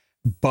efforts.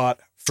 But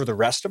for the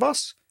rest of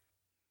us,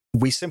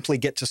 we simply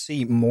get to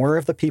see more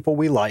of the people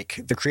we like,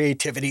 the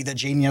creativity, the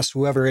genius,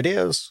 whoever it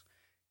is.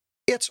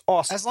 It's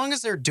awesome. As long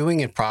as they're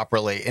doing it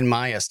properly, in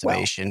my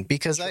estimation,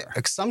 because sure.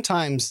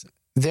 Sometimes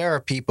there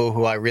are people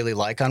who I really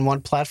like on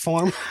one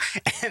platform,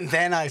 and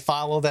then I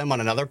follow them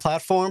on another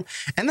platform,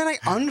 and then I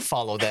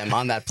unfollow them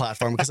on that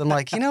platform because I'm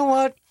like, you know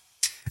what?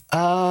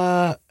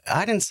 I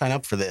didn't sign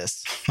up for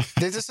this.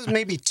 This is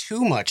maybe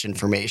too much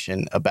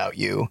information about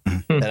you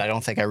that I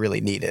don't think I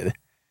really needed.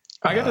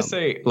 I got to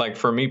say, like,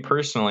 for me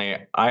personally,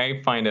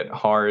 I find it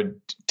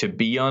hard to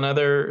be on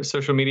other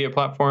social media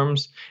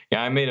platforms.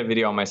 Yeah, I made a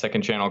video on my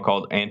second channel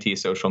called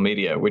Anti-Social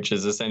Media, which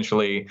is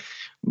essentially,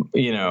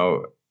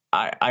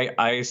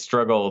 I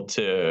struggle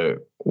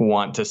to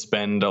want to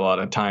spend a lot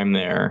of time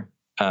there.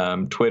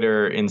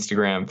 Twitter,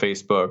 Instagram,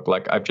 Facebook,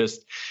 like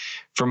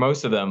for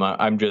most of them,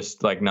 I'm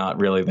just like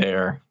not really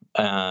there.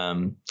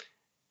 I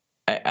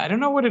don't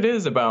know what it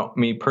is about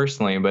me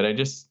personally, but I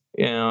just,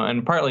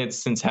 and partly it's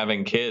since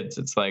having kids,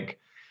 it's like,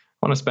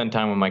 I want to spend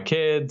time with my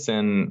kids,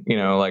 and,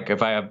 like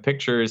if I have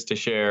pictures to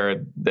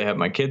share, they have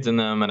my kids in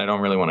them, and I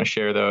don't really want to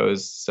share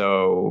those.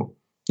 So,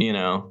 I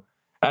don't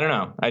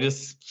know. I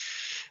just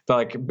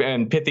like,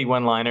 and pithy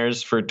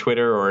one-liners for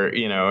Twitter, or,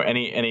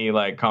 any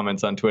like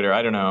comments on Twitter.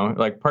 I don't know.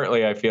 Like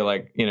partly I feel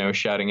like,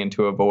 shouting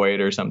into a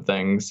void or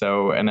something.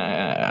 So, and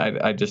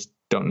I just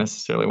don't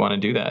necessarily want to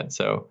do that.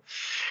 So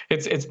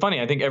it's funny.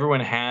 I think everyone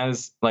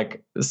has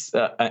like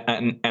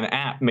an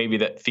app maybe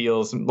that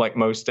feels like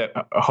most at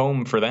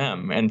home for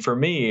them. And for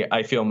me,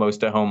 I feel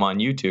most at home on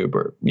YouTube,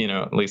 or,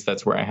 at least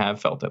that's where I have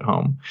felt at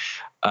home.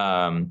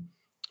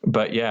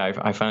 But yeah,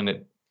 I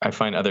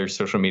find other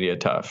social media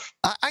tough.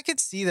 I could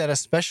see that,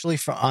 especially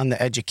on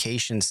the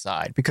education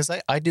side, because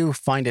I do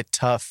find it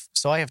tough.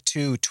 So I have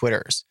two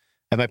Twitters.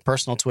 I have my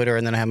personal Twitter,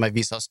 and then I have my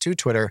Vsauce 2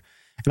 Twitter.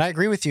 And I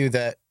agree with you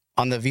that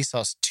on the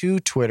Vsauce 2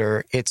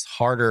 Twitter, it's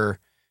harder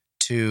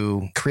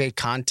to create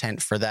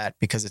content for that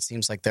because it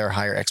seems like there are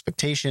higher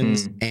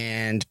expectations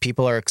and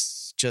people are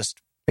just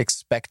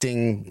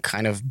expecting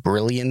kind of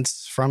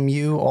brilliance from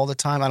you all the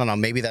time. I don't know.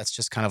 Maybe that's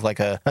just kind of like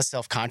a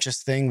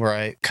self-conscious thing where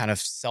I kind of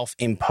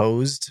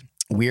self-imposed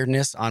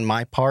weirdness on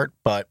my part.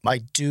 But I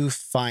do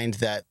find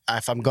that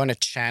if I'm going to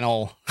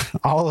channel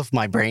all of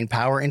my brain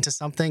power into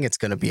something, it's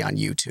going to be on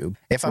YouTube.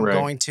 If I'm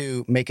going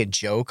to make a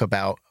joke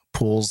about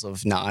pools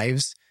of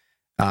knives,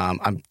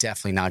 I'm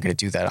definitely not going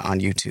to do that on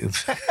YouTube.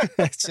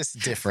 It's just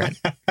different.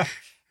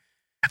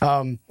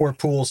 Or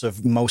pools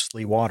of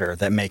mostly water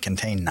that may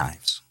contain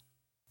knives.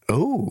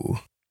 Ooh.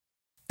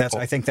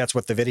 I think that's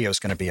what the video is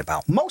going to be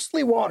about.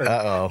 Mostly water.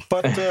 Uh-oh.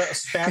 But a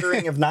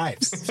spattering of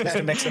knives just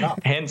to mix it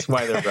up. Hence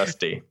why they're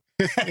rusty.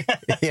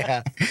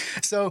 Yeah.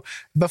 So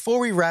before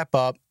we wrap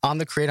up, on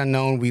the Create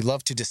Unknown, we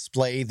love to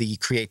display the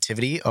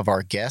creativity of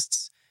our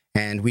guests.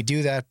 And we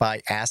do that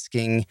by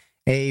asking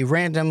a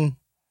random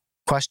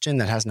question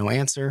that has no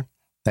answer,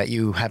 that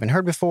you haven't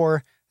heard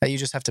before, that you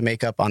just have to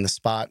make up on the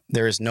spot.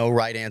 There is no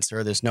right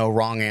answer. There's no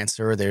wrong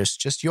answer. There's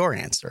just your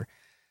answer.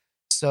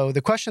 So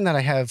the question that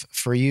I have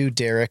for you,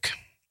 Derek,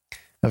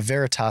 of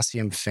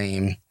Veritasium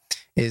fame,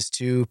 is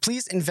to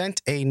please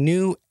invent a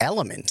new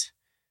element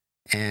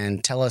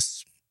and tell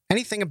us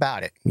anything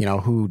about it. You know,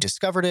 who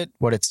discovered it,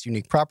 what its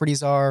unique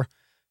properties are,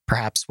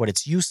 perhaps what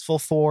it's useful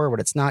for, what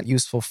it's not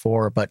useful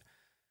for. But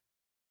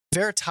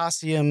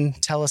Veritasium,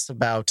 tell us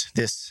about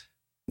this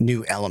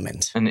new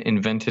element. An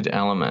invented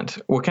element.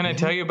 What can I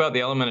tell you about the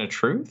element of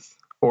truth?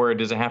 Or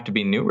does it have to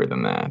be newer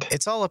than that?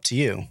 It's all up to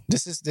you.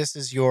 This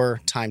is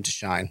your time to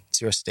shine.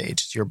 It's your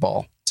stage. It's your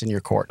ball. It's in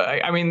your court.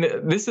 I mean,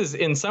 this is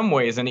in some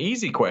ways an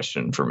easy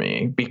question for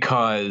me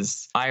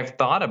because I've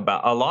thought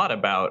a lot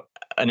about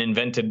an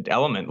invented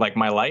element. Like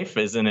my life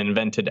is an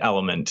invented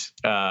element.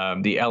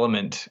 The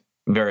element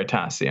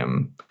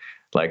Veritasium.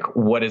 Like,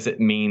 what does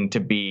it mean to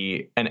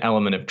be an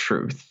element of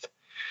truth?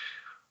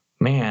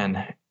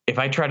 Man, if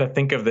I try to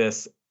think of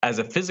this as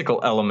a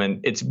physical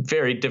element, it's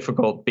very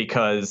difficult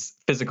because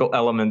physical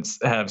elements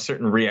have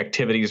certain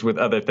reactivities with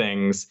other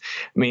things.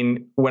 I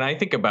mean, when I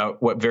think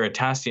about what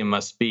Veritasium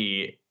must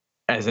be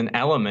as an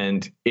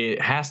element,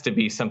 it has to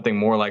be something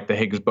more like the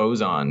Higgs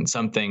boson,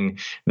 something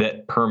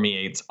that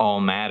permeates all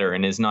matter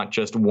and is not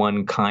just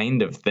one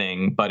kind of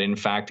thing, but in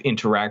fact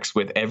interacts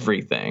with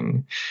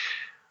everything.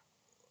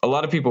 A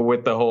lot of people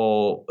with the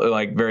whole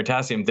like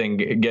Veritasium thing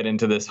get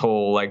into this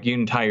whole like you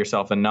can tie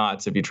yourself in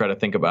knots if you try to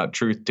think about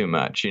truth too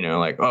much, you know,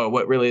 like, oh,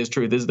 what really is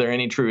truth? Is there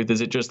any truth?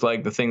 Is it just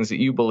like the things that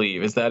you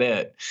believe? Is that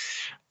it?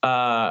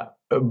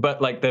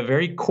 But like the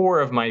very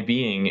core of my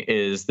being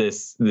is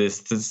this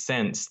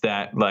sense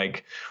that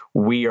like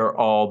we are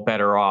all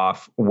better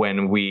off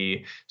when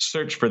we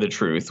search for the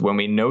truth, when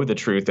we know the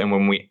truth, and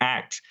when we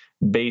act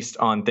based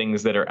on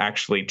things that are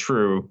actually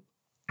true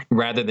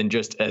rather than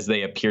just as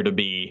they appear to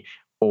be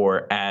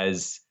or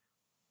as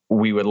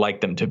we would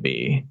like them to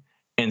be.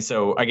 And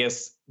so I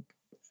guess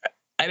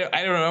I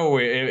don't know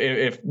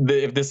if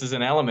this is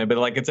an element, but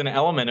like it's an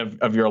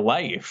element of your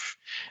life.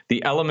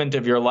 The element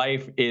of your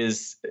life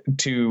is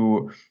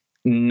to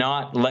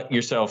not let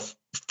yourself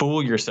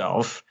fool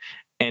yourself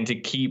and to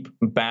keep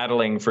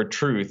battling for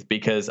truth,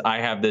 because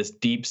I have this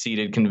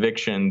deep-seated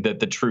conviction that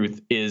the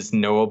truth is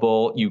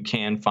knowable. You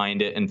can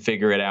find it and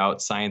figure it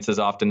out. Science is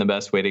often the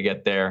best way to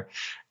get there.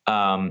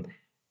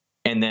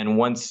 And then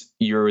once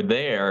you're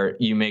there,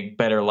 you make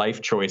better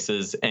life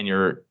choices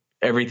and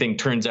everything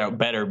turns out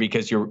better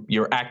because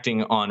you're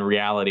acting on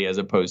reality as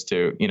opposed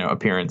to, you know,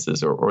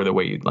 appearances or the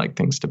way you'd like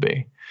things to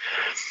be.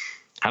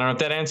 I don't know if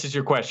that answers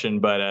your question,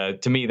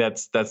 but to me,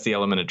 that's the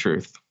element of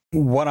truth.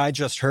 What I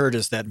just heard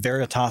is that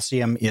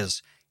Veritasium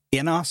is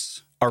in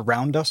us,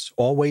 around us,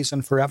 always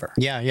and forever.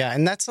 Yeah.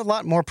 And that's a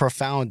lot more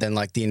profound than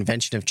like the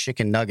invention of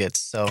chicken nuggets.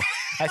 So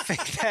I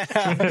think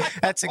that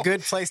that's a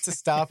good place to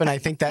stop. And I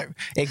think that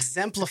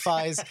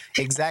exemplifies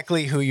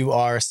exactly who you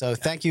are. So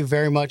thank you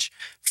very much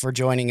for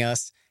joining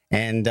us.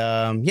 And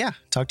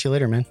talk to you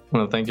later, man.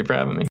 Well, thank you for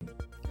having me.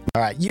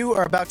 All right. You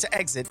are about to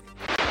exit.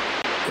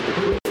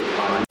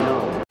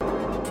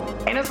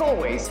 And as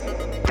always,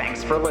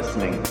 thanks for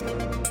listening.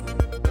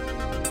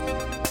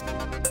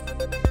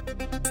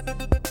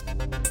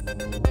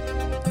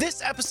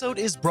 This episode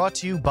is brought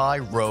to you by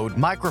Rode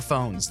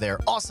Microphones. Their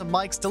awesome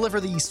mics deliver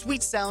the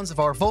sweet sounds of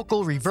our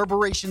vocal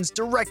reverberations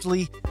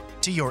directly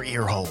to your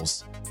ear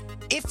holes.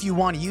 If you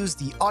want to use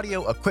the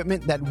audio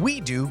equipment that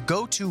we do,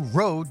 go to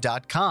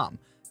Rode.com.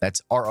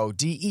 That's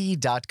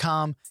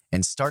RODE.com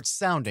and start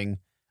sounding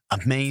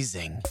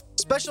amazing.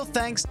 Special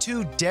thanks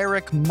to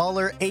Derek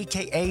Muller,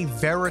 aka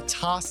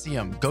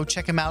Veritasium. Go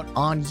check him out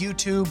on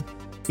YouTube.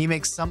 He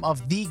makes some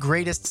of the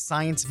greatest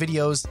science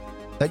videos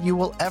that you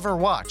will ever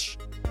watch.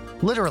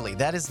 Literally,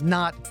 that is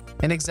not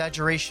an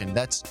exaggeration.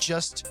 That's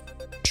just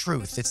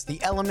truth. It's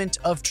the element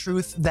of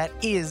truth that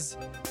is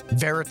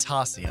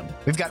Veritasium.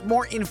 We've got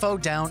more info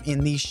down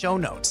in the show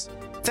notes.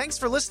 Thanks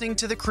for listening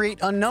to The Create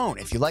Unknown.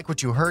 If you like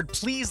what you heard,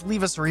 please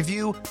leave us a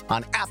review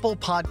on Apple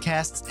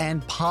Podcasts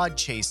and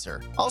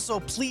Podchaser. Also,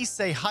 please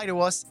say hi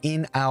to us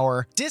in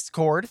our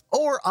Discord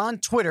or on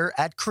Twitter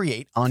at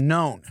Create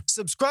Unknown.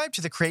 Subscribe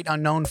to The Create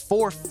Unknown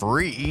for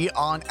free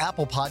on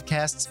Apple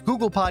Podcasts,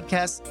 Google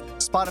Podcasts,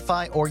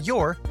 Spotify, or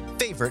your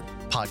favorite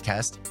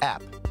podcast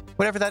app.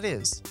 Whatever that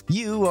is.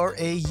 You are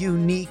a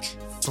unique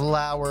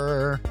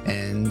flower,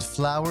 and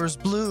flowers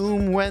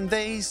bloom when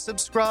they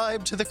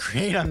subscribe to The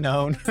Create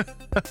Unknown.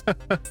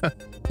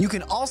 You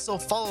can also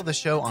follow the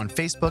show on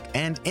Facebook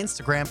and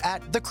Instagram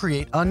at The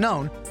Create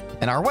Unknown,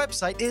 and our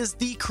website is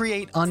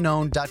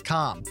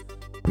thecreateunknown.com.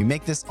 We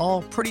make this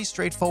all pretty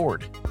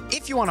straightforward.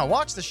 If you want to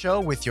watch the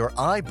show with your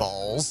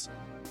eyeballs,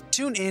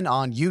 tune in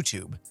on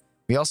YouTube.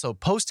 We also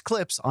post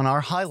clips on our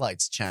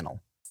highlights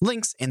channel.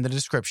 Links in the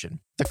description.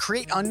 The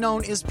Create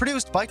Unknown is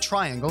produced by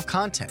Triangle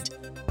Content.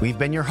 We've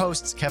been your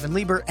hosts, Kevin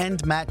Lieber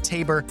and Matt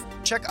Tabor.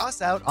 Check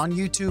us out on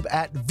YouTube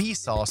at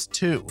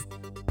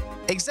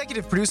Vsauce2.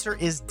 Executive producer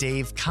is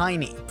Dave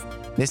Kiney.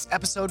 This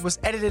episode was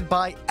edited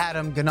by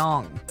Adam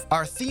Ganong.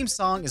 Our theme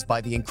song is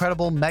by the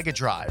incredible Mega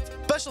Drive.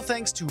 Special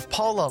thanks to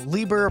Paula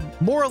Lieber,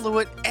 Maura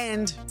Lewitt,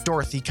 and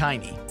Dorothy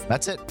Kiney.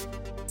 That's it.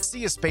 See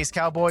you, Space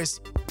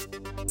Cowboys.